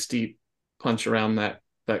really steep punch around that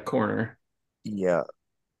corner. Yeah,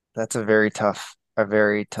 that's a very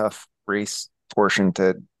tough race portion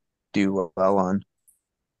to do well on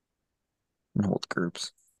and hold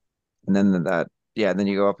groups. And then yeah, then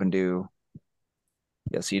you go up and do,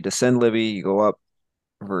 yeah, so you descend Libby, you go up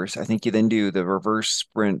reverse. I think you then do the reverse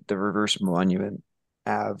sprint, the reverse monument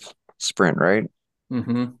Ave sprint, right?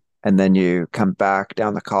 Mm-hmm. And then you come back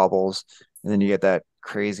down the cobbles, and then you get that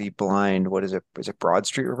crazy blind, what is it? Is it Broad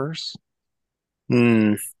Street reverse?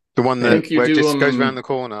 Mm, the one I Right? that think you where it do just goes around them. the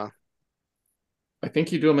corner. I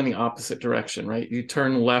think you do them in the opposite direction, right? You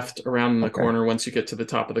turn left around the Okay. corner once you get to the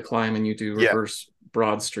top of the climb, and you do Yeah, reverse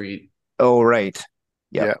Broad Street. Oh, right.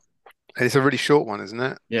 Yep. yeah. And it's a really short one, isn't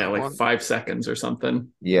it? Yeah, That like one. 5 seconds or something.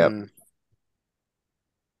 Yep. Mm,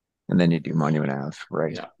 And then you do Monument Ave,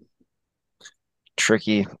 right? Yeah.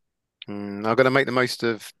 Tricky. I've got to make the most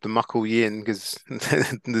of the Muckle Yin because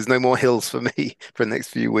there's no more hills for me for the next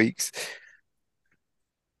few weeks.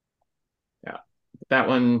 Yeah. That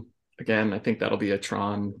one, again, I think that'll be a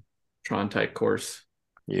Tron type course.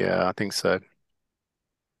 Yeah, I think so.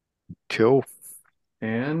 Cool.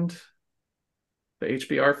 And the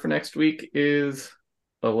HBR for next week is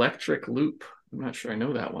Electric Loop. I'm not sure I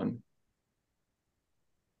know that one.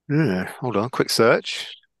 Yeah, hold on, quick search.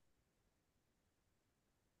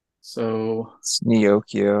 So It's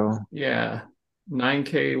Neokyo. yeah,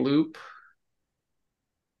 9K loop,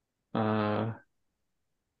 uh,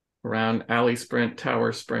 around alley sprint,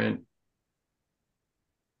 tower sprint.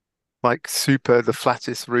 Like super the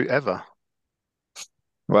flattest route ever.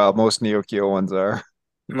 Well, most Neokyo ones are,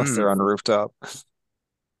 unless Mm, they're on a rooftop.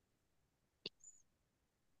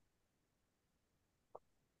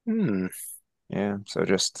 mm, Yeah. So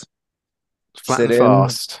just flat sit and in,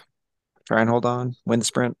 fast. try and hold on, win the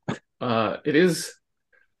sprint. It is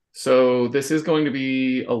so this is going to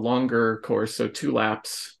be a longer course, so 2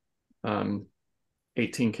 laps, um,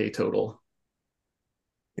 18K total.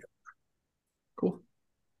 Cool.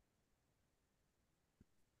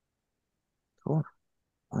 Cool.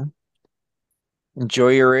 Well, enjoy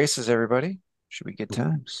your races, everybody. Should be good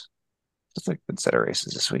times. It's a good set of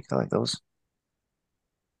races this week. I like those.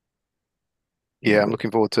 Yeah, I'm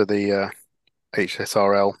looking forward to the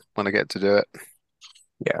HSRL when I get to do it.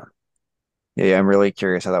 Yeah. Yeah, I'm really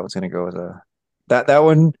curious how that one's going to go as a that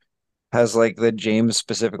one has like the James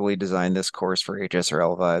specifically designed this course for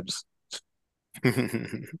HSRL vibes.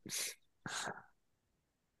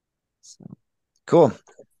 So, cool.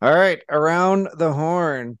 All right, around the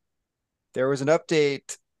horn. There was an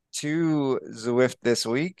update to Zwift this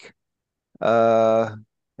week. Uh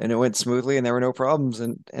and it went smoothly and there were no problems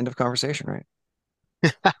and end of conversation, right?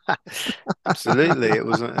 Absolutely, it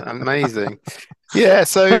was amazing. Yeah,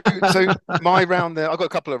 so my round there, I got a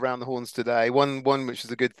couple of round the horns today. One which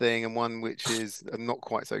is a good thing, and one which is a not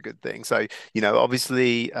quite so good thing. So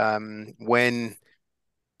obviously, when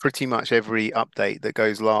pretty much every update that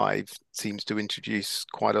goes live seems to introduce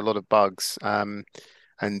quite a lot of bugs.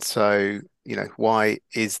 And so, why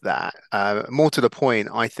is that? More to the point,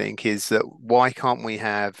 I think, is that why can't we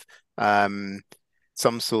have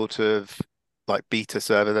some sort of like beta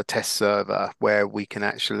server, the test server, where we can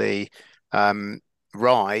actually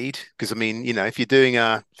ride, because I mean, if you're doing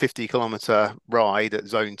a 50-kilometer ride at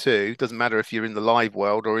zone two, doesn't matter if you're in the live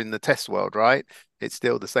world or in the test world, right? It's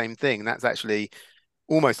still the same thing. And that's actually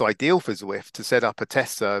almost ideal for Zwift to set up a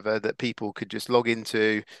test server that people could just log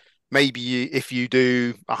into. Maybe if you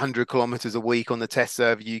do 100 kilometers a week on the test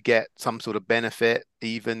server, you get some sort of benefit.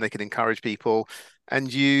 Even they could encourage people, and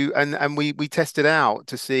we tested out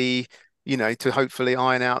to see, to hopefully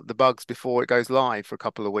iron out the bugs before it goes live for a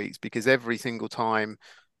couple of weeks. Because every single time,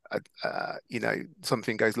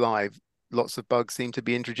 something goes live, lots of bugs seem to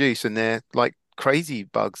be introduced, and they're like crazy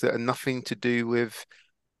bugs that are nothing to do with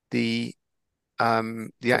the the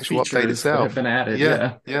The actual update features that have itself. been added,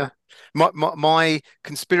 Yeah, yeah. yeah. My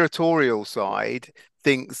conspiratorial side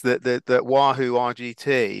thinks that Wahoo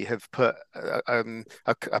RGT have put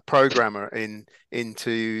a programmer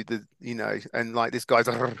into the, and like this guy's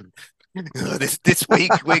this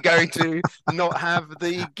week we're going to not have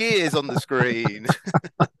the gears on the screen.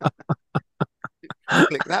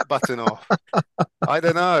 Click that button off. I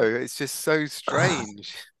don't know. It's just so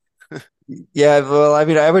strange. Yeah, well, I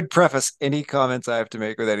mean, I would preface any comments I have to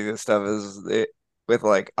make with any of this stuff with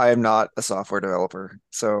like, I am not a software developer,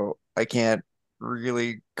 so I can't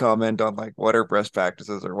really comment on like what are best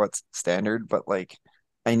practices or what's standard. But like,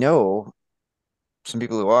 I know some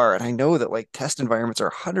people who are, and I know that like test environments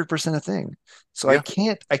are 100% a thing. So Yeah.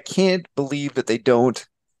 I can't believe that they don't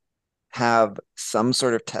have some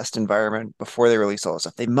sort of test environment before they release all this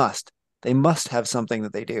stuff. They must have something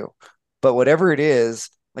that they do. But whatever it is,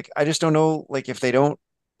 like I just don't know, like if they don't,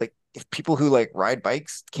 like if people who like ride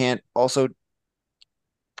bikes can't also,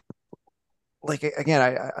 like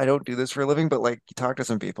again, I don't do this for a living, but like you talk to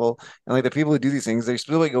some people, and like the people who do these things, they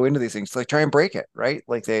still like go into these things to like try and break it, right?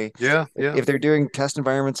 Like they, Yeah. Yeah. if they're doing test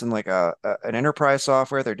environments in like an enterprise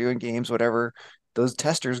software, they're doing games, whatever, those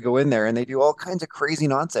testers go in there and they do all kinds of crazy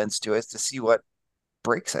nonsense to it to see what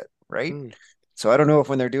breaks it, right? Mm. So I don't know if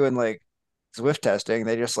when they're doing like Zwift testing,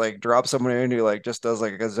 they just like drop someone in who like just does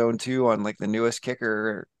like a zone two on like the newest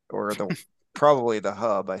kicker or the probably the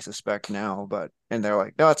hub, I suspect now, but and they're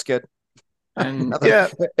like, no, it's good. And Nothing. Yeah.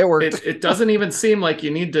 It worked. it doesn't even seem like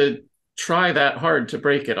you need to try that hard to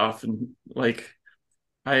break it often. Like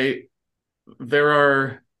I there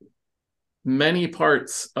are many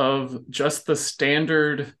parts of just the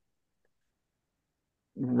standard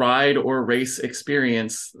ride or race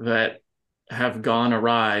experience that have gone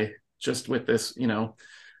awry just with this,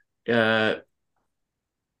 uh,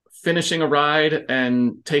 finishing a ride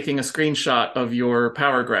and taking a screenshot of your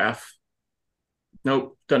power graph.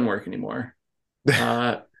 Nope, doesn't work anymore.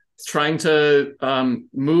 Uh, trying to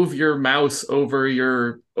move your mouse over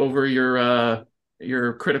your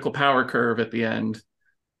critical power curve at the end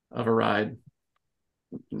of a ride.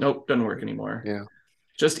 Nope, doesn't work anymore. Yeah.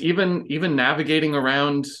 Just even navigating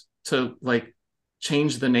around to like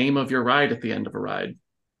change the name of your ride at the end of a ride.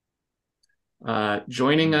 Uh,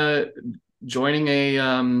 joining Mm. a joining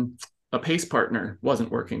a pace partner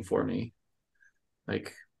wasn't working for me.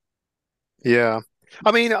 Like Yeah.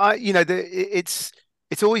 I mean,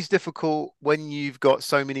 it's always difficult when you've got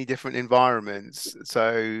so many different environments.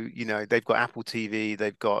 So, they've got Apple TV,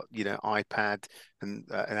 they've got, iPad and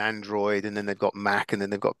Android, and then they've got Mac, and then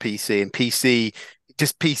they've got PC. And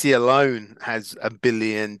just PC alone has a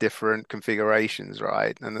billion different configurations,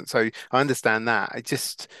 right? And so I understand that.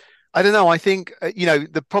 I don't know. I think,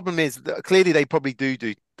 the problem is that clearly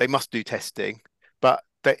they must do testing, but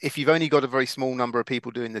that if you've only got a very small number of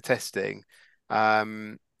people doing the testing,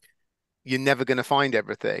 um, you're never going to find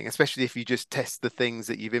everything, especially if you just test the things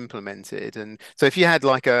that you've implemented. And so if you had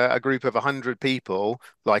like a group of 100 people,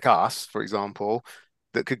 like us, for example,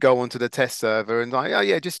 that could go onto the test server and like, oh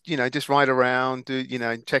yeah, just ride around,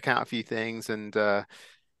 check out a few things. And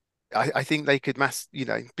I think they could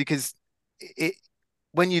because it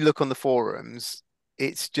when you look on the forums,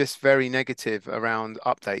 it's just very negative around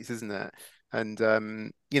updates, isn't it? And I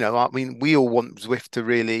mean, we all want Zwift to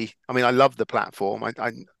really. I mean, I love the platform.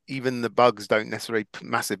 Even the bugs don't necessarily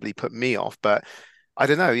massively put me off, but I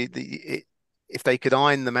don't know. If they could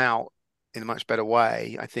iron them out in a much better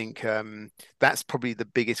way, I think that's probably the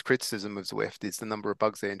biggest criticism of Zwift is the number of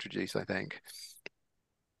bugs they introduce, I think.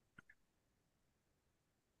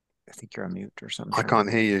 I think you're on mute or something, I Sean. can't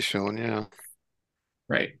hear you, Sean. Yeah.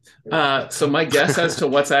 right. So my guess as to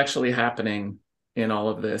what's actually happening in all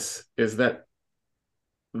of this is that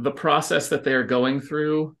the process that they are going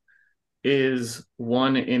through is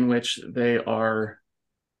one in which they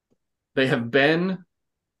have been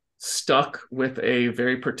stuck with a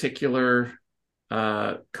very particular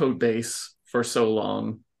code base for so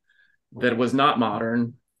long that was not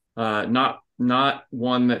modern, not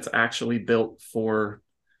one that's actually built for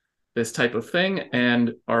this type of thing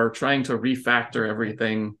and are trying to refactor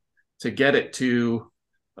everything to get it to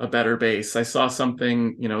a better base. I saw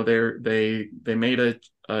something, they made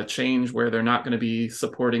a change where they're not going to be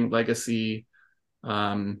supporting legacy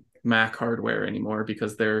Mac hardware anymore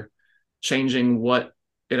because they're changing what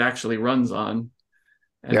it actually runs on.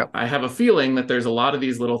 Yeah. And I have a feeling that there's a lot of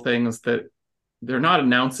these little things that they're not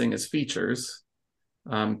announcing as features,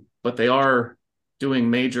 but they are doing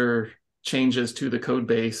major changes to the code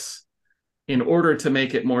base in order to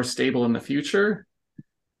make it more stable in the future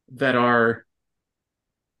that are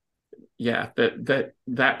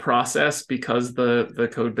that process, because the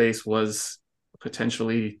code base was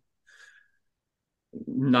potentially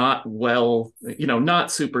not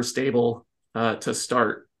not super stable to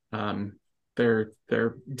start.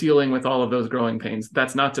 They're dealing with all of those growing pains.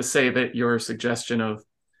 That's not to say that your suggestion of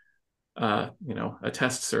a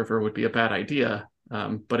test server would be a bad idea,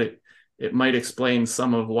 but it might explain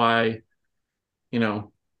some of why,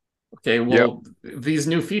 okay, Yeah. well, these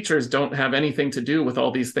new features don't have anything to do with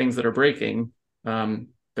all these things that are breaking. They're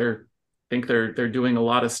I think they're doing a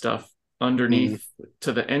lot of stuff Mm, underneath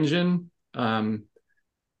to the engine,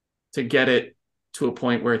 to get it to a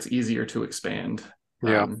point where it's easier to expand.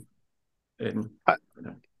 yeah. Um, and Uh, you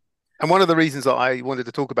know, And one of the reasons that I wanted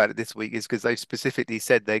to talk about it this week is because they specifically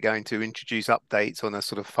said they're going to introduce updates on a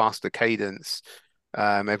sort of faster cadence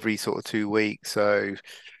every sort of 2 weeks. So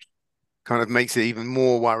kind of makes it even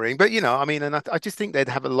more worrying. But I mean, and I just think they'd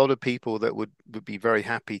have a lot of people that would be very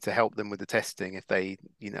happy to help them with the testing if they,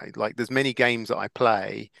 like there's many games that I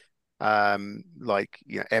play, like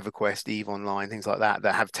EverQuest, Eve Online, things like that,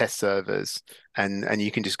 that have test servers, and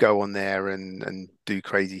you can just go on there and do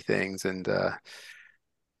crazy things, and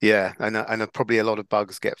yeah, and probably a lot of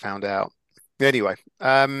bugs get found out. Anyway,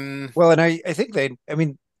 Well, and I think I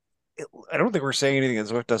mean, I don't think we're saying anything that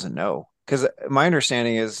Zwift doesn't know, because my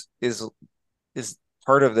understanding is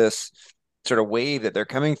part of this sort of wave that they're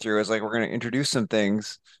coming through is like we're going to introduce some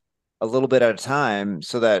things a little bit at a time,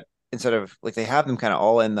 so that instead of like they have them kind of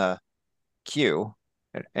all in the queue,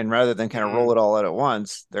 and rather than kind of roll mm, it all out at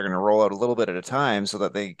once, they're going to roll out a little bit at a time so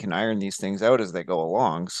that they can iron these things out as they go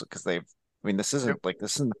along. So because I mean, yep. this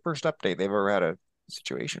isn't the first update they've ever had a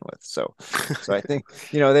situation with. So I think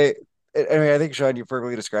they. I mean, I think Sean, you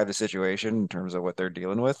perfectly described the situation in terms of what they're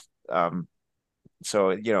dealing with.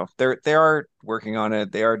 So they are working on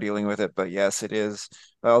it, they are dealing with it, but yes, it is.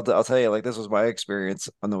 I'll tell you, like this was my experience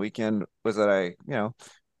on the weekend, was that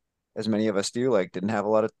as many of us do, like didn't have a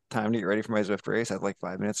lot of time to get ready for my Zwift race. I had like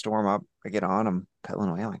 5 minutes to warm up. I get on, I'm pedaling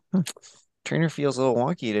away. I'm like, trainer feels a little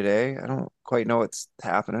wonky today. I don't quite know what's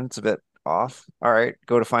happening. It's a bit off. All right,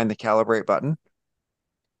 go to find the calibrate button.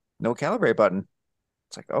 No calibrate button.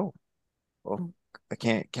 It's like, oh, well, I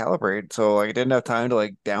can't calibrate. So like, I didn't have time to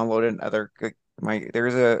like download another like,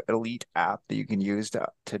 there's a elite app that you can use to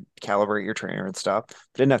calibrate your trainer and stuff.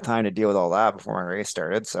 Didn't have time to deal with all that before my race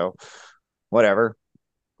started. So whatever.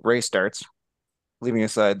 Race starts. Leaving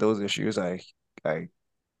aside those issues, I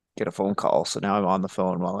get a phone call. So now I'm on the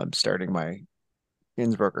phone while I'm starting my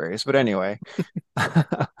Innsbruck race. But anyway,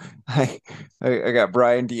 I, I got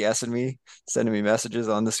Brian DSing me, sending me messages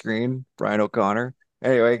on the screen. Brian O'Connor.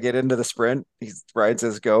 Anyway, I get into the sprint. Brian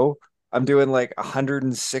says go. I'm doing like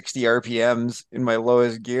 160 RPMs in my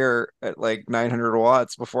lowest gear at like 900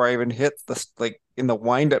 watts before I even hit the like in the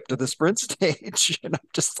wind up to the sprint stage, and I'm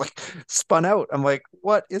just like spun out. I'm like,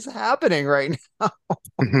 what is happening right now?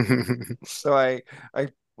 So I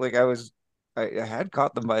like I had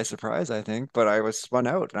caught them by surprise, I think, but I was spun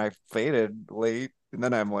out and I faded late. And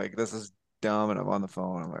then I'm like, this is dumb. And I'm on the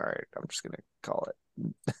phone. I'm like, all right, I'm just gonna call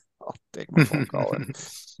it. I'll take my phone call and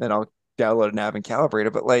then I'll download an app and calibrate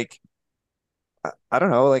it. But like, I don't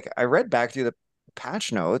know, like I read back through the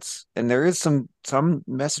patch notes and there is some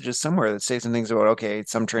messages somewhere that say some things about okay,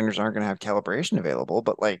 some trainers aren't gonna have calibration available,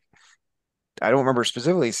 but like I don't remember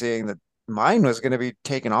specifically seeing that mine was gonna be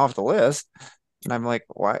taken off the list. And I'm like,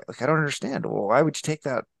 why? Like, I don't understand. Well, why would you take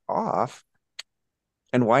that off?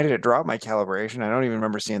 And why did it drop my calibration? I don't even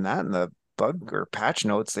remember seeing that in the bug or patch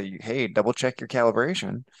notes that hey, double check your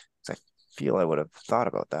calibration. 'Cause I feel I would have thought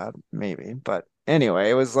about that maybe. But anyway,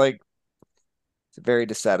 it was like it's a very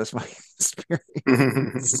dissatisfying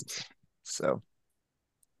experience. So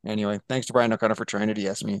anyway, thanks to Brian O'Connor for trying to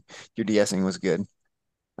DS me. Your DSing was good.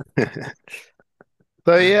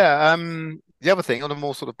 So yeah, the other thing on a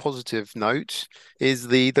more sort of positive note is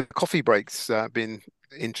the coffee breaks been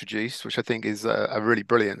introduced, which I think is a really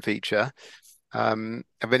brilliant feature. Have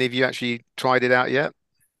any of you actually tried it out yet?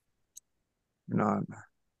 No,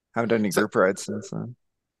 haven't done any So group rides since then.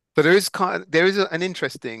 So there is an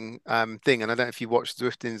interesting thing, and I don't know if you watched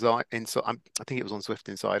Zwift Inside. I think it was on Zwift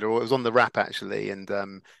Insider, or it was on the Wrap actually, and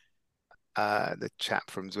the chap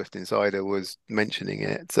from Zwift Insider was mentioning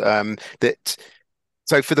it. That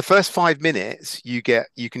So for the first 5 minutes, you can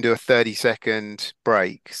do a 30-second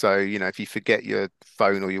break. So, if you forget your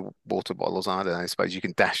phone or your water bottles, I don't know, I suppose you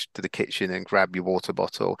can dash to the kitchen and grab your water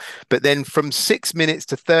bottle. But then from 6 minutes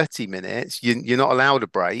to 30 minutes, you're not allowed a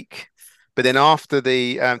break. But then after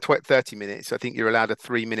the 30 minutes, I think you're allowed a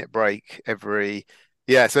 3-minute break every.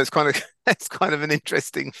 Yeah, so it's kind of it's kind of an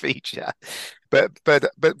interesting feature. But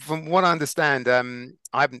from what I understand,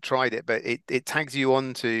 I haven't tried it, but it tags you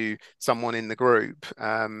onto someone in the group,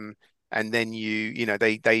 and then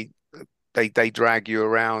they drag you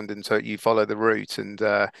around, and so you follow the route, and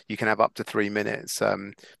you can have up to 3 minutes.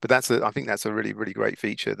 But I think that's a really really great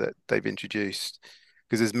feature that they've introduced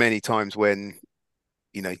because there's many times when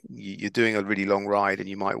you're doing a really long ride and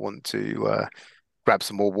you might want to grab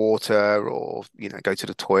some more water or go to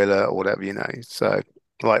the toilet or whatever. So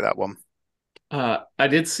I like that one. I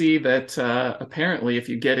did see that apparently, if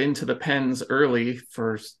you get into the pens early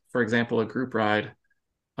for example, a group ride,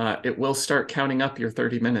 it will start counting up your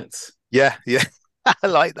 30 minutes. Yeah, yeah. I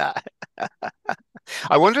like that.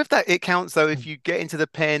 I wonder if that it counts though if you get into the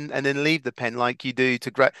pen and then leave the pen like you do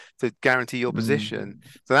to guarantee your position.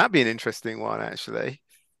 Mm. So that'd be an interesting one actually,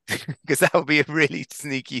 because that would be a really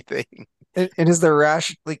sneaky thing. And is the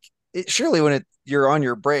rash like surely when you're on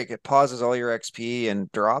your break, it pauses all your XP and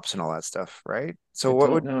drops and all that stuff, right? I So what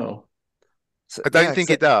don't would know. so I don't yeah, think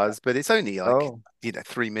it does, but it's only like, oh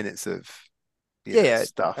 3 minutes of, yeah, yeah.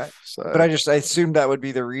 stuff. But So I assumed that would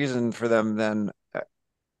be the reason for them then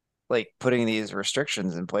like putting these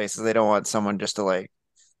restrictions in place. Is they don't want someone just to like,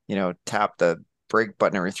 tap the break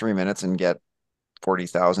button every 3 minutes and get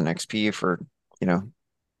 40,000 XP for, you know,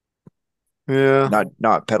 yeah,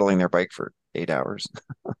 not pedaling their bike for 8 hours.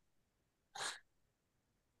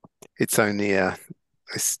 it's only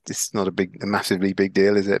it's not a massively big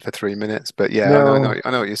deal, is it, for 3 minutes? But yeah, No,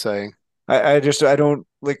 I know what you're saying. I don't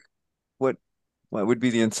like what what would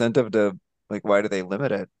be the incentive to like why do they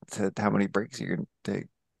limit it to how many breaks you can take?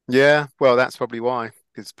 Yeah, well, that's probably why,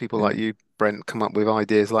 because people Yeah. like you, Brent, come up with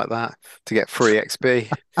ideas like that to get free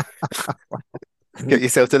XP. Get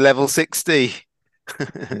yourself to level 60.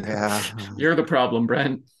 Yeah. You're the problem,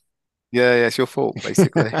 Brent. Yeah, it's your fault,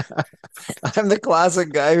 basically. I'm the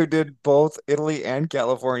classic guy who did both Italy and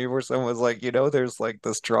California, where someone was like, there's like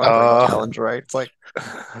this Tron break Oh, challenge, right? It's like,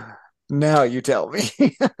 now you tell me.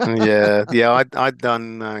 yeah, yeah. I'd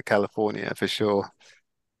done California for sure.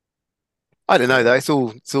 I don't know though.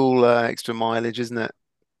 Yeah. It's all extra mileage, isn't it?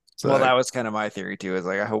 Well, So that was kind of my theory too, is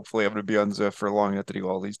like, hopefully I'm going to be on Zwift for long enough to do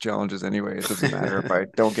all these challenges anyway. It doesn't matter if I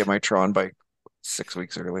don't get my Tron bike 6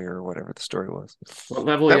 weeks earlier or whatever the story was. What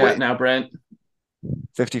level are that you at way. now, Brent?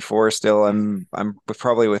 54 still. I'm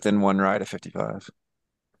probably within one ride of 55.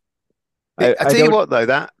 I I tell you don't what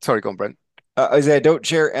though. Sorry, go on, Brent. I don't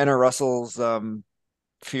share Anna Russell's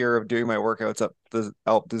fear of doing my workouts up the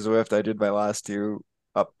Alp to Zwift. I did my last two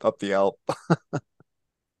up the Alp.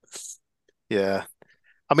 Yeah.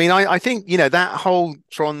 I mean, I think that whole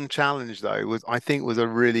Tron challenge though was a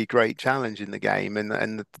really great challenge in the game,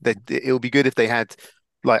 and that it'll be good if they had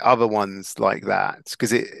like other ones like that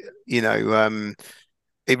because it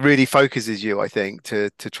really focuses you, I think, to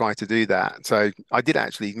try to do that. So I did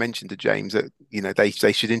actually mention to James that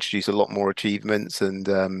they should introduce a lot more achievements and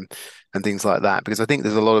things like that because I think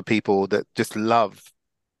there's a lot of people that just love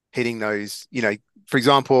hitting those. For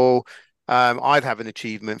example, I'd have an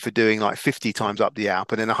achievement for doing like 50 times up the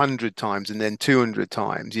Alp and then 100 times and then 200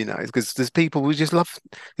 times, because there's people who just love,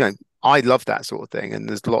 I love that sort of thing. And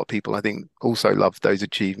there's a lot of people I think also love those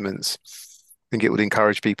achievements. I think it would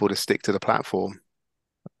encourage people to stick to the platform.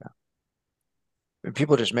 And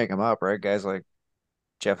people just make them up, right? Guys like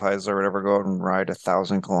Jeff Heisler or whatever go out and ride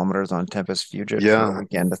 1,000 kilometers on Tempest Fugit for the Yeah.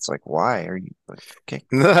 weekend. It's like, why are you like, okay?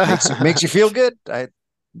 Makes you feel good. I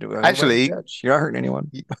do. I let you Actually, judge. You're not hurting anyone.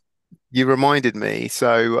 y- you reminded me.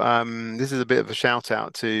 So this is a bit of a shout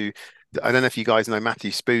out to, I don't know if you guys know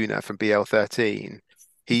Matthew Spooner from BL13.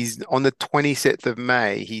 He's on the 26th of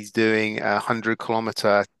May, he's doing a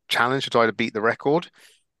 100-kilometer challenge to try to beat the record.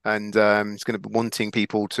 And he's going to be wanting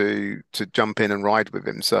people to jump in and ride with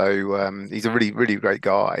him. So he's a really, really great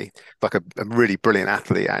guy, like a really brilliant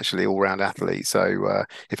athlete, actually, all-round athlete. So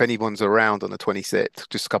if anyone's around on the 26th,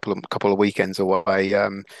 just a couple of weekends away,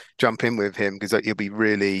 jump in with him because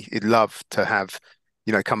he'd love to have,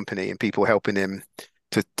 company and people helping him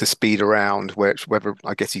to speed around, whether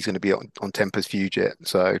I guess he's going to be on Tempest Fugit.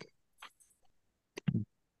 So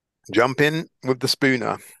jump in with the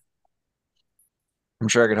Spooner. I'm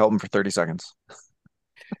sure I could help him for 30 seconds.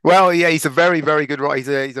 Well, yeah, he's a very, very good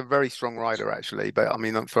rider. He's a very strong rider, actually. But I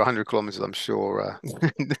mean, for 100 kilometers, I'm sure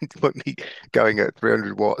won't be going at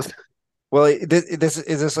 300 watts. Well, this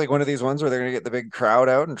is this like one of these ones where they're gonna get the big crowd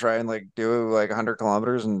out and try and like do like 100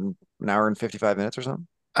 kilometers in an hour and 55 minutes or something?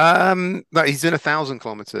 No, he's doing 1,000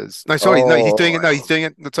 kilometers. No, sorry, no, he's doing Oh, it. No, he's doing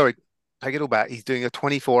it. Sorry, take it all back. He's doing a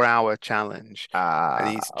 24-hour challenge, and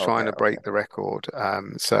he's trying okay, to okay. break the record.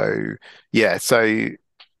 So yeah, so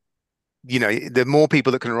the more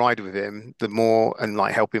people that can ride with him, the more and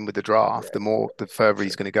like help him with the draft, the further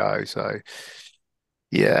he's Sure. going to go. So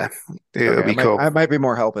yeah, it'll Okay, be cool. I might be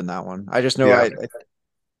more help in that one. I just know Yeah,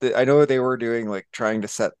 I know they were doing like trying to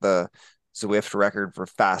set the Zwift record for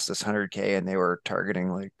fastest 100K and they were targeting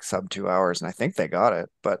like sub 2 hours and I think they got it,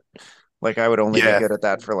 but like I would only be yeah. good at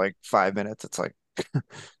that for like 5 minutes. It's like,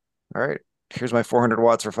 all right, here's my 400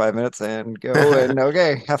 watts for 5 minutes and go and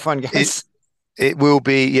okay, have fun, It guys. it will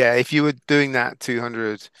be, yeah. If you were doing that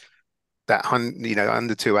 200, that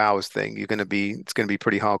under 2 hours thing, it's going to be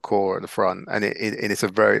pretty hardcore at the front, and and it's a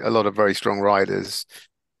lot of very strong riders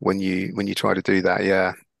when you try to do that.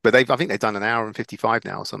 Yeah, but I think they've done an hour and 55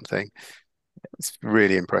 now or something. It's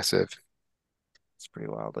really impressive. It's pretty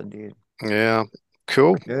wild indeed. Yeah,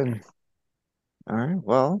 cool. Good. All right.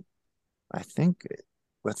 Well, I think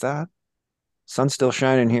with that, sun's still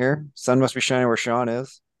shining here. Sun must be shining where Sean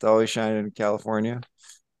is. It's always shining in California.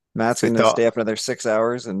 It's Matt's a bit gonna stay dark. up another 6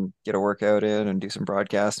 hours and get a workout in and do some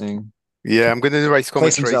broadcasting. Yeah, I'm going to do the race Play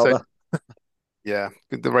some commentary. So Zelda. yeah,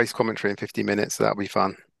 the race commentary in 50 minutes. So that'll be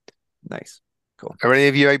fun. Nice. Cool. Are any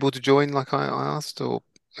of you able to join, like I asked, or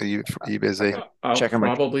are you busy? I'll Checking my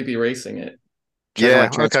probably be racing it. checking my Yeah,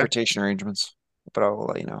 okay. transportation arrangements, but I will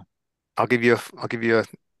let you know. I'll give you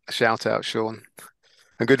a shout out, Sean.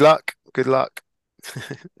 And good luck. Good luck.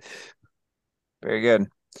 Very good. All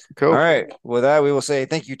Cool. right. With that, we will say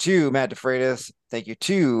thank you to Matt DeFreitas. Thank you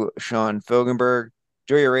to Sean Fogenberg.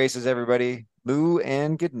 Enjoy your races, everybody. Boo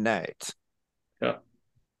and good night. Yeah.